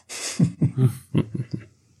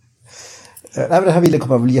 Nej, men den här bilen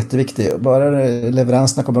kommer att bli jätteviktig. Bara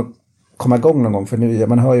leveranserna kommer komma igång någon gång. För nu,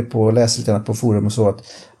 man hör ju på, läser lite på forum och så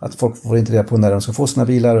att folk får inte reda på när de ska få sina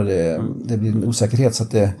bilar. Och det blir en osäkerhet. Så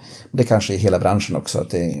att det kanske är hela branschen också.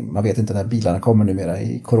 Att man vet inte när bilarna kommer numera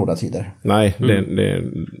i coronatider. Nej,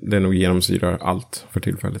 det nog genomsyrar allt för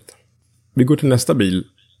tillfället. Vi går till nästa bil.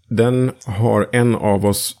 Den har en av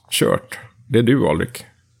oss kört. Det är du, Alrik.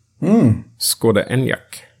 Skoda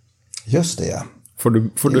Enyaq. Just det, ja.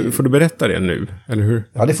 Får du berätta det nu, eller hur?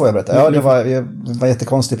 Ja, det får jag berätta. Ja, det var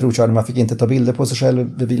jättekonstig provkörning. Man fick inte ta bilder på sig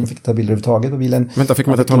själv. Bilen fick ta bilder överhuvudtaget på bilen. Vänta, fick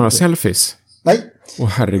man inte ta några selfies? Nej.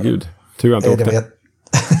 Herregud. Tur jag inte åkte.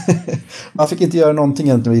 Man fick inte göra någonting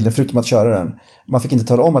egentligen med bilen förutom att köra den. Man fick inte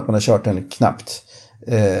tala om att man hade kört den knappt.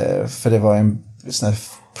 För det var en sån här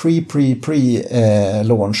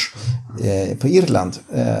pre-launch på Irland.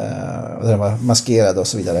 Där den var maskerad och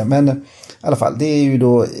så vidare. Men i alla fall, det är ju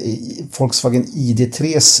då Volkswagen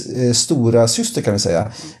ID3s stora syster kan vi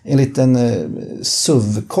säga. En liten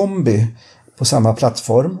SUV-kombi på samma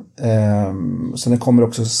plattform. Så den kommer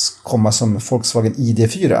också komma som Volkswagen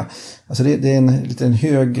ID4. Alltså det är en liten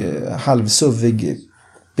hög, halvsuvig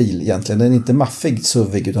bil egentligen. Den är inte maffig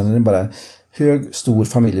suvig utan den är bara hög, stor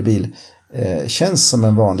familjebil. Känns som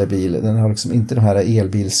en vanlig bil. Den har liksom inte de här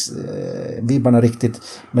elbilsvibbarna riktigt.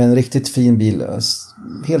 Men en riktigt fin bil.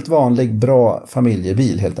 Helt vanlig, bra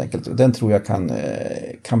familjebil helt enkelt. Den tror jag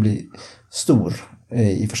kan bli stor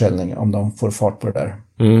i försäljning om de får fart på det där.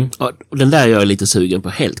 Ja, den där jag är lite sugen på,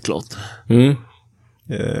 helt klart.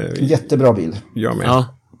 Jättebra bil. Jag med. Ja.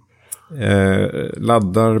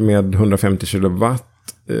 Laddar med 150 kilowatt.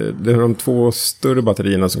 Det är de 2 större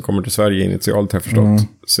batterierna som kommer till Sverige initialt har jag förstått.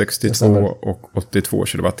 62 och 82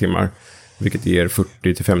 kilowattimmar. Vilket ger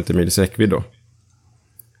 40-50 mils räckvidd då.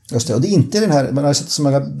 Just det, och det är inte den här, man har sett så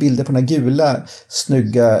många bilder på den här gula,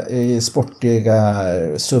 snygga, sportiga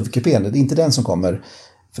SUV-kupén. Det är inte den som kommer.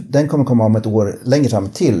 För den kommer komma om ett år längre fram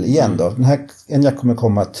till igen då. Den här Enyaq kommer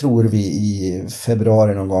komma, tror vi, i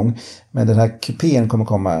februari någon gång. Men den här kupén kommer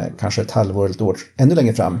komma kanske ett halvår eller ett år ännu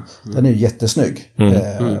längre fram. Den är ju jättesnygg.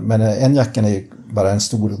 Men Enyaqen är ju bara en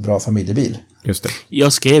stor, bra familjebil. Just det.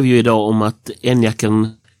 Jag skrev ju idag om att Enyaqen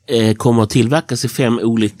kommer att tillverkas i 5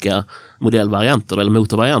 olika modellvarianter eller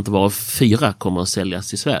motorvarianter, varav 4 kommer att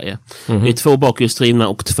säljas i Sverige. Det är 2 bakhjulsdrivna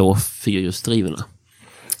och 2 fyrhjulsdrivna.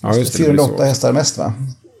 Ja, just det, 408 hästar mest, va?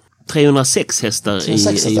 306 hästar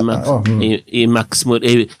i max som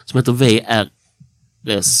heter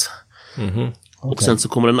VRS. Och sen så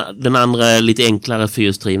kommer den andra lite enklare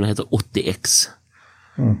fyrhjulsdrivna heter 80X.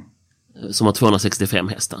 Som har 265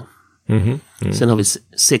 hästar. Sen har vi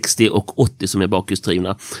 60 och 80 som är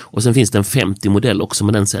bakhjulsdrivna. Och sen finns det en 50-modell också,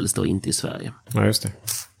 men den säljs då inte i Sverige. Ja, just det.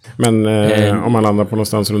 Men om man landar på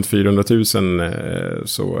någonstans runt 400 000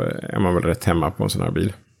 så är man väl rätt hemma på en sån här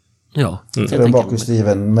bil. Ja. Det är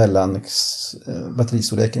bakhjulsdriven mellan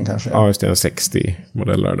batteristorleken kanske. Ja, just det. En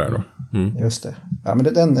 60-modeller där då. Just det. Ja,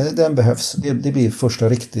 men den behövs. Det blir första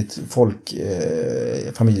riktigt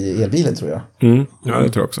familje-elbilen tror jag. Ja, det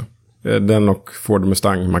tror jag också. Den och Ford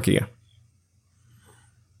Mustang Mach-E.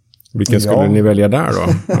 Vilken skulle ni välja där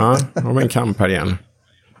då? Ja, har vi en kamp här igen.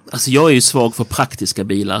 Alltså jag är ju svag för praktiska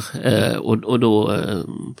bilar och då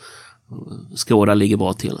Skoda ligger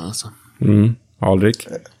bra till alltså. Aldrig.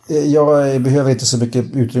 Jag behöver inte så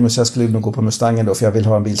mycket utrymme så jag skulle nog gå på Mustangen då, för jag vill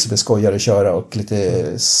ha en bil som är skojigare att köra och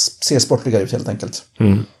lite ser sportligare ut helt enkelt.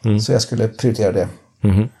 Så jag skulle prioritera det.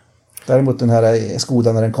 Däremot den här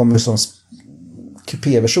Skoda när den kommer som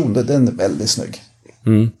kupéversion, den är väldigt snygg.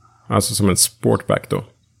 Alltså som en Sportback då.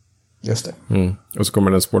 Just det. Och så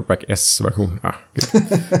kommer den Sportback S-version.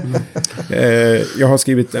 Jag har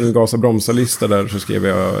skrivit en gasa-bromsa-lista där, så skrev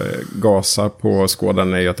jag gasa på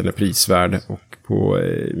Skodan är ju att den är prisvärd, och på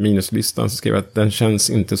minuslistan så skrev jag att den känns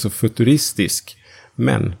inte så futuristisk,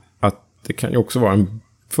 men att det kan ju också vara en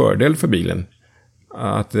fördel för bilen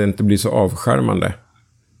att det inte blir så avskärmande.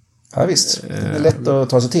 Ja visst, det är lätt att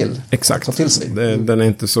ta sig till. Exakt. Ta till sig. Den är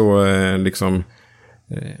inte så liksom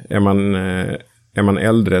är man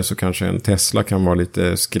äldre så kanske en Tesla kan vara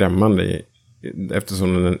lite skrämmande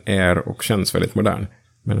eftersom den är och känns väldigt modern.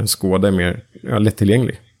 Men en Skoda är mer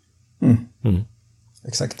lättillgänglig.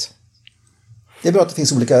 Exakt. Det är bra att det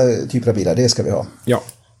finns olika typer av bilar, det ska vi ha. Ja,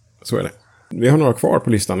 så är det. Vi har några kvar på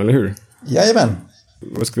listan, eller hur? Jajamän.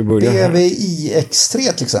 Vad ska vi börja BMW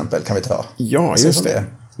iX3 till exempel kan vi ta. Ja, just det.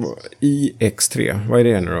 iX3, vad är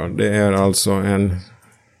det nu då? Det är alltså en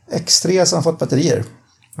X3 som har fått batterier.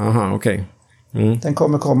 Aha, okej. Den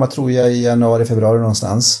kommer komma tror jag i januari, februari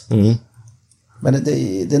någonstans. Men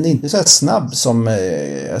den är inte så här snabb som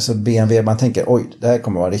alltså BMW. Man tänker, oj, det här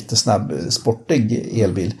kommer vara en riktigt snabb, sportig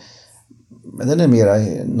elbil. Men den är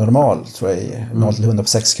mer normal, tror jag, 0-100 på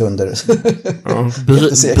 6 sekunder.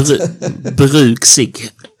 Bruksig.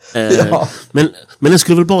 Men den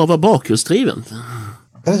skulle väl bara vara bakhjulsdriven?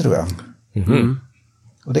 Ja, det tror jag.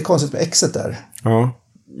 Och det är konstigt med X-et där. Ja,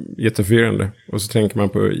 jätteförvirrande. Och så tänker man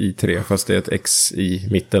på i3 fast det är ett X i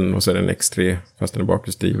mitten och så är det en X3 fast den är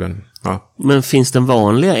bakhjulsdriven. Ja. Men finns den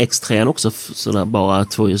vanliga X3 också sådär bara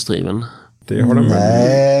tvåhjulsdriven? Det har de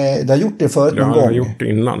Nej, det har gjort det förut någon gång. Det har gjort det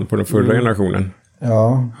innan på den förra generationen.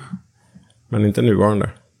 Ja. Men inte nuvarande.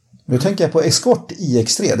 Nu tänker jag på Escort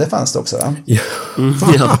iX3, det fanns det också va? Ja.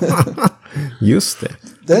 Just det.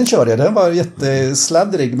 Den körde jag, den var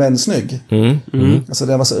jättesladdrig men snygg. Alltså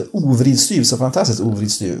den var så ovridstyv, så fantastiskt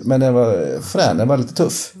ovridstyv. Men den var frän, den var lite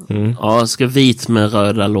tuff. Ja, ska vit med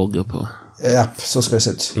röda loggor på. Ja, så ska det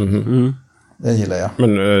se ut. Den gillar jag.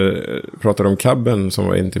 Men pratar du om cabben som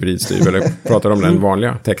var inte vridstyv eller pratar du om den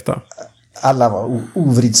vanliga, täckta? Alla var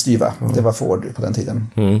ovridstyva. Det var Ford på den tiden.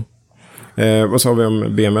 Vad sa vi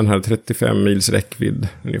om BMWn här? 35 mils räckvidd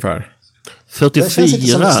ungefär.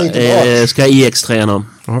 44 ska iX3 ha.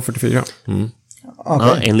 Jaha, 44. Okay.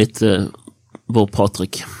 Ja, enligt vår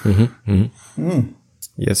Patrik.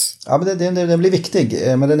 Yes. Ja, men den blir viktig.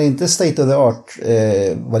 Men den är inte state of the art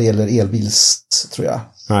vad det gäller elbils, tror jag.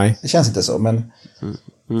 Nej. Det känns inte så, men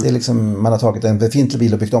det är liksom, man har tagit en befintlig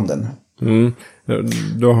bil och byggt om den.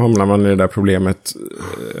 Då hamnar man i det där problemet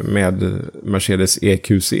med Mercedes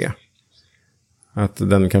EQC. Att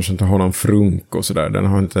den kanske inte har någon frunk och sådär. Den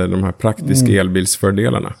har inte de här praktiska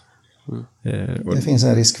elbilsfördelarna. Det finns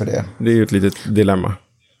en risk för det. Det är ju ett litet dilemma.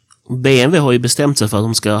 BMW har ju bestämt sig för att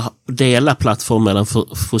de ska dela plattform mellan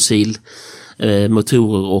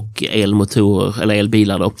fossilmotorer och elmotorer, eller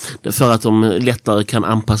elbilar då. För att de lättare kan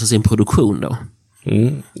anpassa sin produktion då.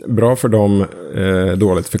 Bra för dem,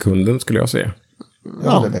 dåligt för kunden skulle jag säga.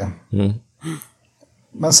 Jag håller med.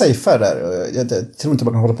 Man safear där. Jag tror inte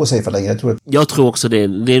man kan hålla på att safea längre. Jag tror också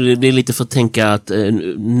det. Det är lite för att tänka att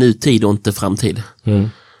nutid och inte framtid.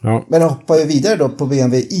 Ja. Men hoppar vi vidare då på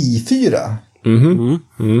BMW i4.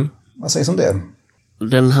 Vad sägs om det?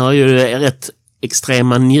 Den har ju rätt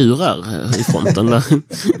extrema njurar i fronten där. Men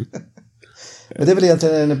det är väl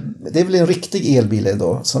egentligen en riktig elbil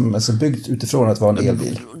då, som är byggd utifrån att vara en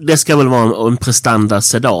elbil. Det ska väl vara en prestanda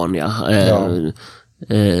sedan, ja.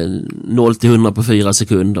 0-100 på 4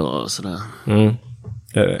 sekunder och sådär.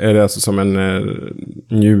 Är det alltså som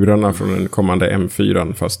njurarna från en kommande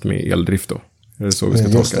M4 fast med eldrift då? Är det så vi ska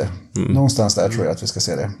tolka? Just det. Någonstans där tror jag att vi ska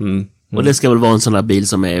se det. Och det ska väl vara en sån här bil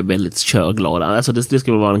som är väldigt körglad. Alltså det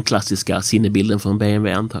ska väl vara den klassiska sinnebilden från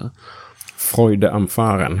BMW, antar jag.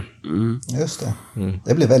 Freude-amfaren. Just det.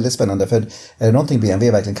 Det blir väldigt spännande, för är det någonting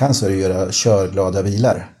BMW verkligen kan så är det att göra körglada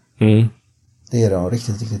bilar. Det är de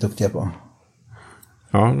riktigt, riktigt duktiga på.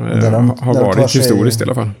 Ja, har varit historiskt i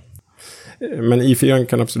alla fall. Men i4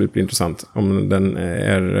 kan absolut bli intressant om den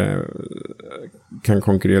kan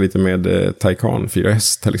konkurrera lite med Taycan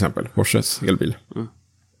 4S till exempel, Porsches elbil.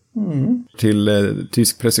 Till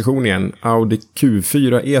tysk precision igen, Audi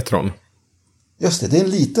Q4 e-tron. Just det, det är en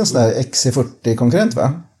liten sån här XC40-konkurrent,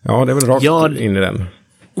 va? Ja, det är väl rakt in i den.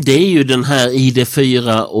 Det är ju den här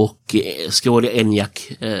ID4 och Skoda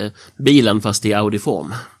Enyaq bilen fast i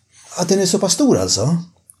Audi-form. Att den är så pass stor alltså?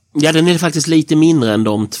 Ja, den är faktiskt lite mindre än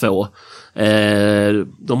de två.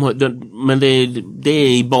 Men det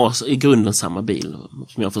är i grunden samma bil,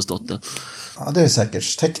 som jag har förstått det. Ja, det är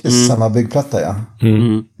säkert. Tekniskt samma byggplatta, ja.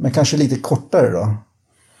 Men kanske lite kortare då?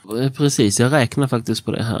 Precis, jag räknar faktiskt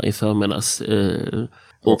på det här i förmiddags.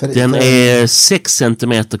 Och den är 6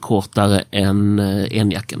 centimeter kortare än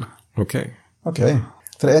Enyaqen. Okej.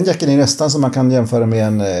 För Enyaqen är nästan som man kan jämföra med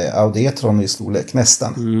en Audi e-tron i storlek,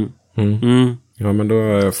 nästan. Ja, men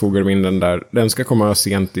då fogar de in den där. Den ska komma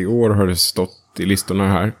sent i år, har det stått i listorna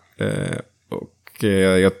här. Och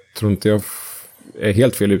jag tror inte jag är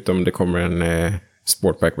helt fel ute om det kommer en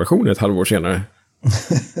Sportback-version ett halvår senare.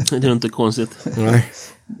 Det är inte konstigt.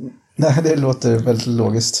 Nej, det låter väldigt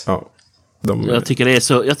logiskt. Ja. Jag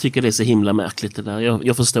tycker det är så himla märkligt det där.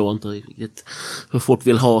 Jag förstår inte riktigt hur folk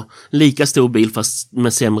vill ha lika stor bil fast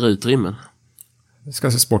med sämre utrymmen. Det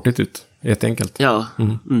ska se sportigt ut, jätteenkelt. Ja,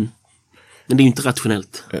 men det är ju inte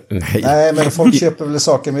rationellt. Nej, men folk köper väl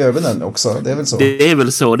saker med ögonen också, det är väl så. Det är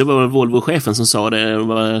väl så, det var Volvo-chefen som sa det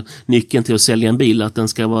var nyckeln till att sälja en bil, att den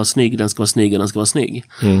ska vara snygg, den ska vara snygg och den ska vara snygg.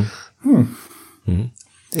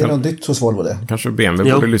 Det är något nytt hos Volvo det. Kanske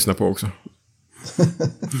BMW borde lyssna på också.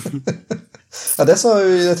 Ja, det sa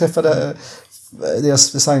jag träffade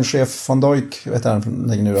deras designchef von Dijk, vet han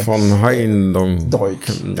nu då? Von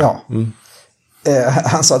Dijk. Ja.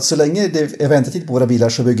 Han sa att så länge det är väntetid på våra bilar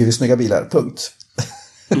så bygger vi snygga bilar, punkt.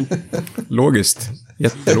 Logiskt,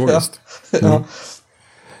 jättelogiskt. Ja.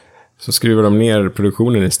 Så skruvar de ner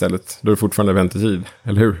produktionen istället, då är det fortfarande väntetid,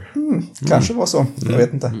 eller hur? Kanske var så, jag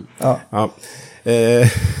vet inte. Ja.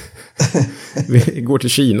 Vi går till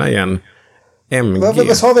Kina igen. MG.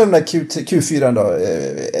 Vad sa vi om den där Q4 då?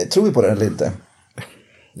 Tror vi på den eller inte?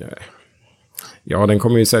 Ja, den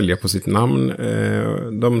kommer ju sälja på sitt namn.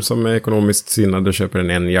 De som är ekonomiskt sinnade köper en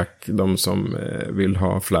Enyaq. De som vill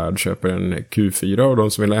ha flärd köper en Q4. Och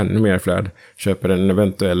de som vill ha ännu mer flärd köper en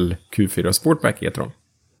eventuell Q4 Sportback e-tron.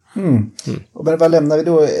 Men vad lämnar vi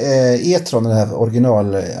då e-tron, den här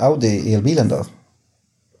original Audi-elbilen då?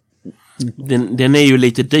 Den är ju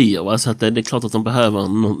lite dyr, va? Så att det är klart att de behöver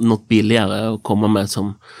något billigare att komma med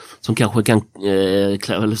som kanske kan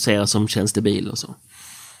kvalificera som tjänstebil och så.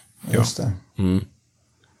 Just det.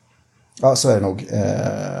 Ja, så är det nog.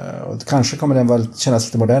 Och kanske kommer den väl kännas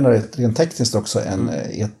lite modernare rent tekniskt också än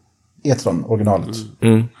e-tron originalet.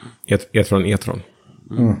 E-tron.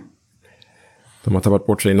 De har tappat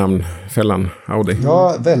bort sig i namnfällan, Audi.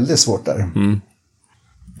 Ja, väldigt svårt där.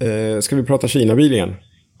 Ska vi prata Kina-bil igen?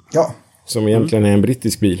 Ja. Som egentligen är en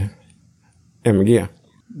brittisk bil. MG.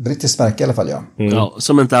 Brittiskt märke i alla fall, ja. Ja,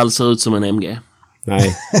 som inte alls ser ut som en MG.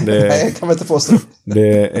 Nej, Nej, kan man inte påstå.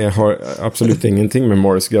 Det har absolut ingenting med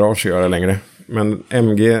Morris Garage att göra längre. Men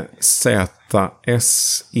MG ZSEV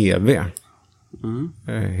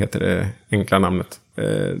heter det enkla namnet.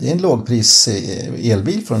 Det är en lågpris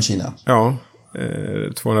elbil från Kina. Ja,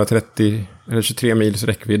 230 eller 23 mils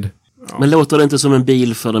räckvidd. Ja. Men låter det inte som en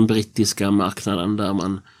bil för den brittiska marknaden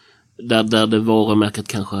där det varumärket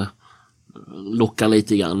kanske lockar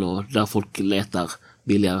lite grann och där folk letar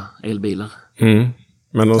billiga elbilar?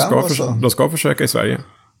 Men de ska försöka i Sverige.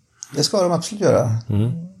 Det ska de absolut göra.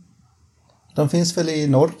 De finns väl i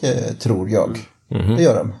Norge, tror jag. Det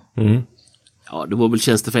gör de. Ja, det var väl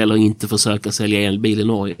tjänstefel att inte försöka sälja elbil i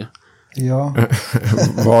Norge. Ja.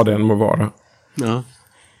 Vad den må vara. Ja.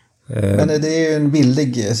 Men det är ju en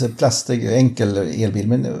billig, plastig, enkel elbil.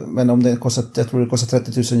 Men om det kostar, jag tror det kostar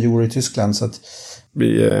 30 000 euro i Tyskland. Så att...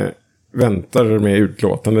 Vi väntar med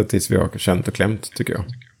utlåtandet tills vi har känt och klämt, tycker jag.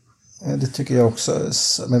 Det tycker jag också.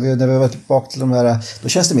 Men när vi var tillbaka till de här, då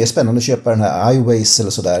känns det mer spännande att köpa den här iWays eller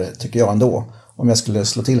sådär, tycker jag ändå. Om jag skulle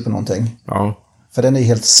slå till på någonting. Ja. För den är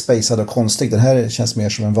helt spacad och konstig. Den här känns mer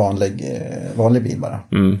som en vanlig bil bara.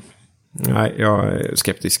 Nej, jag är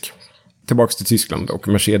skeptisk. tillbaka till Tyskland och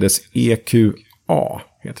Mercedes EQA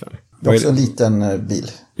heter den. Det är också en liten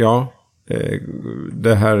bil. Ja,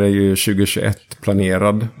 det här är ju 2021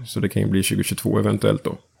 planerad, så det kan ju bli 2022 eventuellt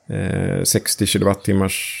då. 60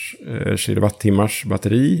 kilowattimmars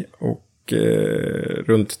batteri och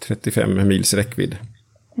runt 35 mils räckvidd.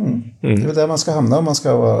 Det är väl där man ska hamna om man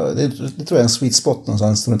ska vara, det tror jag är en sweet spot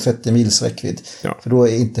någonstans, runt 30 mils räckvidd. Ja. För då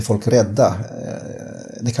är inte folk rädda.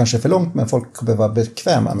 Det kanske är för långt, men folk kommer vara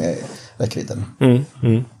bekväma med räckvidden.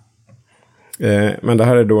 Men det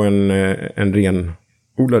här är då en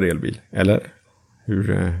renodlad elbil, eller?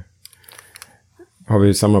 Hur har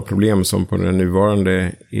vi samma problem som på den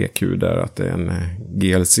nuvarande EQ där, att det är en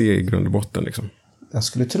GLC i grund och botten liksom? Jag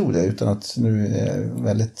skulle tro det, utan att nu är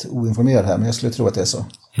väldigt oinformerad här, men jag skulle tro att det är så.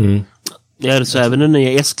 Ja, så även den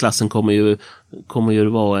nya S-klassen kommer ju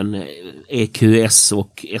vara en EQS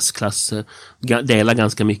och S-klass delar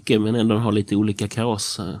ganska mycket, men ändå har lite olika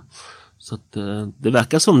kaross. Så att det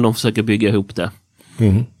verkar som de försöker bygga ihop det.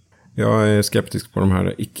 Jag är skeptisk på de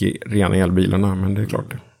här icke-rena elbilarna, men det är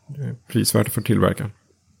klart, det är prisvärt för tillverkaren.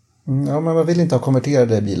 Ja, men man vill inte ha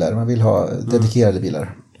konverterade bilar, man vill ha dedikerade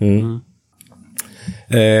bilar.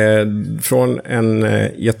 Från en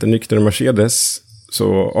jättenykter Mercedes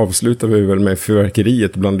så avslutar vi väl med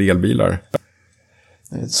fyrverkeriet bland elbilar.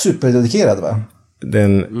 Superdedikerad, va? Det är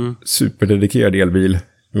en superdedikerad elbil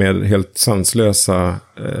med helt sanslösa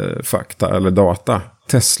fakta eller data.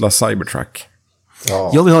 Tesla Cybertruck.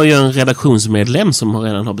 Ja, vi har ju en redaktionsmedlem som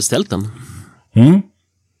redan har beställt den. Ja,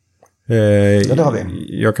 det har vi.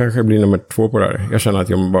 Jag kanske blir nummer 2 på det här. Jag känner att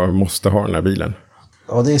jag bara måste ha den här bilen.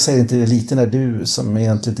 Ja, det säger inte lite när du som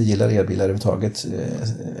egentligen inte gillar elbilar överhuvudtaget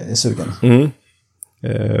är sugen.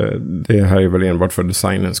 Det här är väl enbart för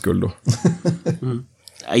designens skull då.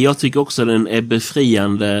 Jag tycker också den är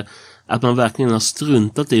befriande att man verkligen har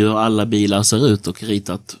struntat i hur alla bilar ser ut och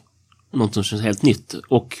ritat något som känns helt nytt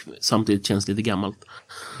och samtidigt känns lite gammalt.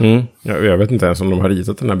 Jag vet inte ens om de har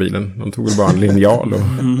ritat den här bilen. De tog väl bara en linjal och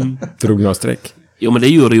drog några streck. Jo, men det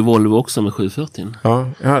gjorde ju Volvo också med 740. Ja,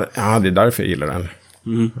 det är därför jag gillar den.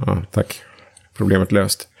 Ja, tack. Problemet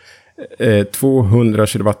löst. 200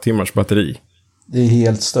 kilowattimmars batteri. Det är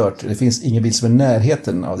helt stört. Det finns ingen bil som är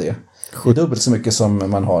närheten av det. Det är dubbelt så mycket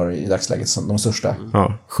som man har i dagsläget som de största.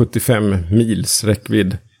 Ja, 75 mils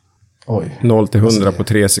räckvidd. Oj. 0-100 på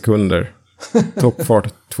 3 sekunder.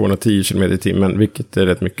 Toppfart 210 km i timmen, vilket är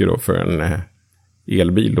rätt mycket då för en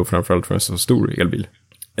elbil och framförallt för en så stor elbil.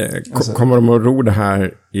 Kommer de att ro det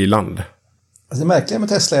här i land? Alltså det märkliga med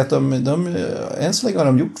Tesla är att de än så länge har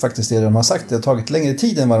de gjort faktiskt det de har sagt. Det har tagit längre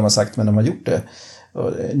tid än vad de har sagt, men de har gjort det.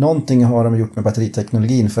 Och någonting har de gjort med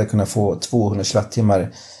batteriteknologin för att kunna få 200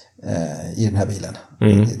 kilowattimmar i den här bilen.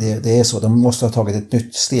 Det är så. De måste ha tagit ett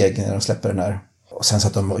nytt steg när de släpper den här. Och sen så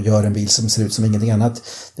att de gör en bil som ser ut som ingenting annat.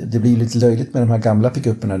 Det blir lite löjligt med de här gamla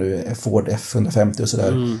pick-upperna nu. Ford F150 och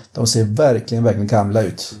sådär. De ser verkligen gamla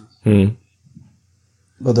ut.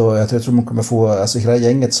 Och då, jag tror man kommer få, alltså hela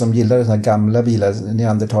gänget som gillar den här gamla bilar,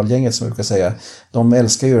 neandertalgänget som jag brukar säga, de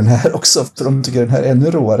älskar ju den här också, för de tycker den här är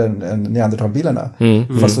ännu råare än neandertalbilarna.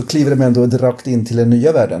 Fast så kliver de ändå rakt in till den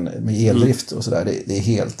nya världen med eldrift och sådär. Det är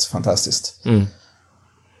helt fantastiskt.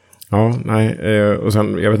 Ja, nej. Och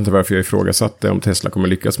sen, jag vet inte varför jag ifrågasatte om Tesla kommer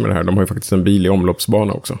lyckas med det här. De har ju faktiskt en bil i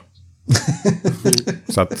omloppsbana också.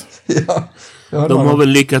 Så att... De har väl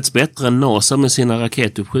lyckats bättre än NASA med sina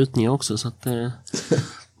raketuppskjutningar också. Så att,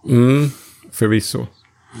 förvisso.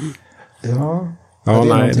 Ja,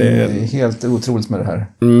 det är helt otroligt med det här.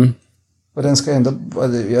 Och den ska ändå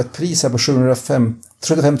ha ett pris här på 35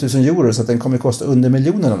 000 euro, så att den kommer att kosta under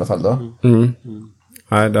miljonen i alla fall då.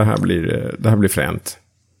 Nej, det här blir fränt.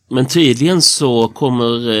 Men tydligen så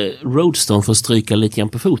kommer Roadster få stryka lite grann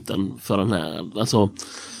på foten för den här. Alltså,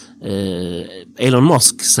 Elon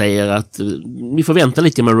Musk säger att vi får vänta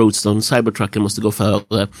lite med Roadster. Cybertrucken måste gå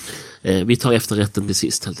före. Vi tar efterrätten till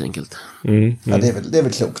sist helt enkelt. Ja, det är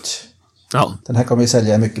väl klokt. Ja. Den här kommer ju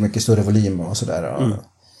sälja mycket större volym och sådär.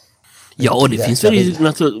 Ja, det finns väl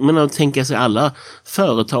men att tänka sig alla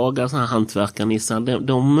företagare, såna här hantverkarnissar,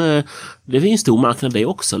 det finns en stor marknad det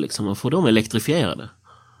också liksom, att få dem elektrifierade.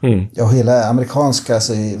 Ja, hela amerikanska,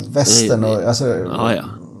 alltså i västern och alltså,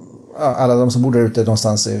 alla de som bor där ute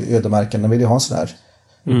någonstans i ödemarken, de vill ju ha en sån här,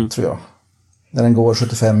 tror jag. När den går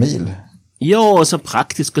 75 mil. Ja, så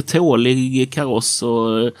praktisk och tålig kaross.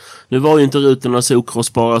 Och nu var ju inte rutorna så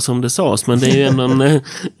okrossbara som det sades, men det är ju ändå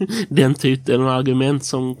den typen av argument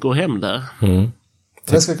som går hem där.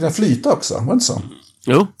 Den ska kunna flyta också, var det inte så?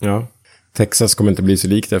 Jo. Ja. Texas kommer inte bli så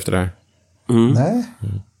likt efter det här. Nej.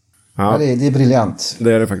 Ja. Det är briljant.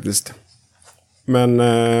 Det är det faktiskt. Men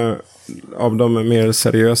av de mer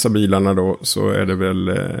seriösa bilarna då så är det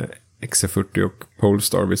väl XC40 och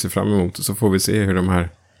Polestar vi ser fram emot. Och så får vi se hur de här...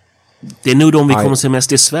 Det är nog de vi kommer se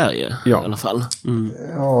mest i Sverige i alla fall. Mm.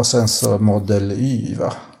 Ja, och sen så Model Y,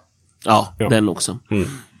 va? Ja, den också. Mm.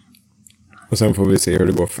 Och sen får vi se hur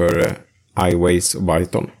det går för iWays och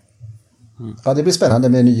Byton. Ja, det blir spännande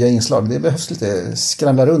med nya inslag. Det behövs lite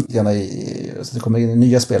skramla runt gärna så det kommer in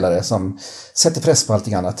nya spelare som sätter press på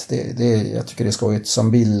allting annat. Jag tycker det är skojigt.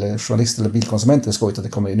 Som biljournalist eller bilkonsument är det skojigt att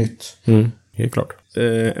det kommer ju nytt. Helt klart.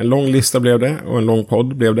 En lång lista blev det och en lång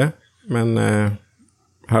podd blev det. Men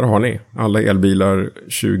här har ni alla elbilar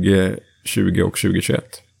 2020 och 2021.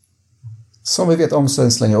 Som vi vet om så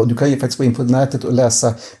än så länge. Och du kan ju faktiskt gå in på nätet och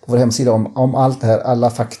läsa på vår hemsida om allt det här, alla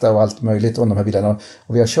fakta och allt möjligt om de här bilarna.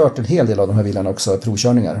 Och vi har kört en hel del av de här bilarna också,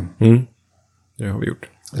 provkörningar. Det har vi gjort.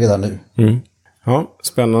 Redan nu. Ja,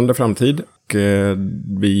 spännande framtid. Och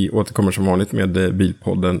vi återkommer som vanligt med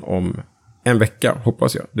Bilpodden om en vecka,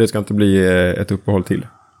 hoppas jag. Det ska inte bli ett uppehåll till.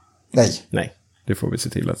 Nej, det får vi se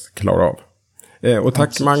till att klara av. Och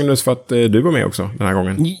tack Magnus för att du var med också den här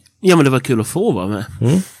gången. Ja, men det var kul att få vara med.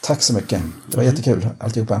 Tack så mycket. Det var jättekul,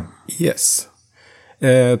 alltihopa. Yes.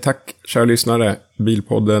 Tack kära lyssnare.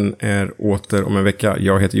 Bilpodden är åter om en vecka.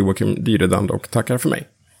 Jag heter Joakim Dyredand och tackar för mig.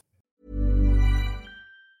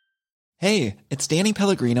 Hey, it's Danny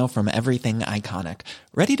Pellegrino from Everything Iconic.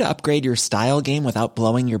 Ready to upgrade your style game without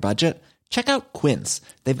blowing your budget? Check out Quince.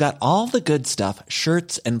 They've got all the good stuff,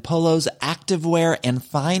 shirts and polos, activewear and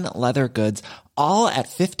fine leather goods, all at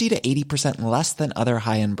 50 to 80% less than other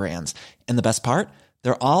high-end brands. And the best part?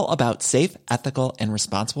 They're all about safe, ethical, and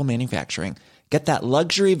responsible manufacturing. Get that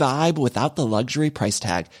luxury vibe without the luxury price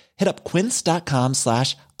tag. Hit up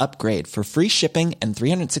quince.com/upgrade for free shipping and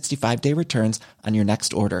 365-day returns on your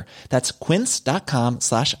next order. That's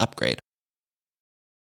quince.com/upgrade.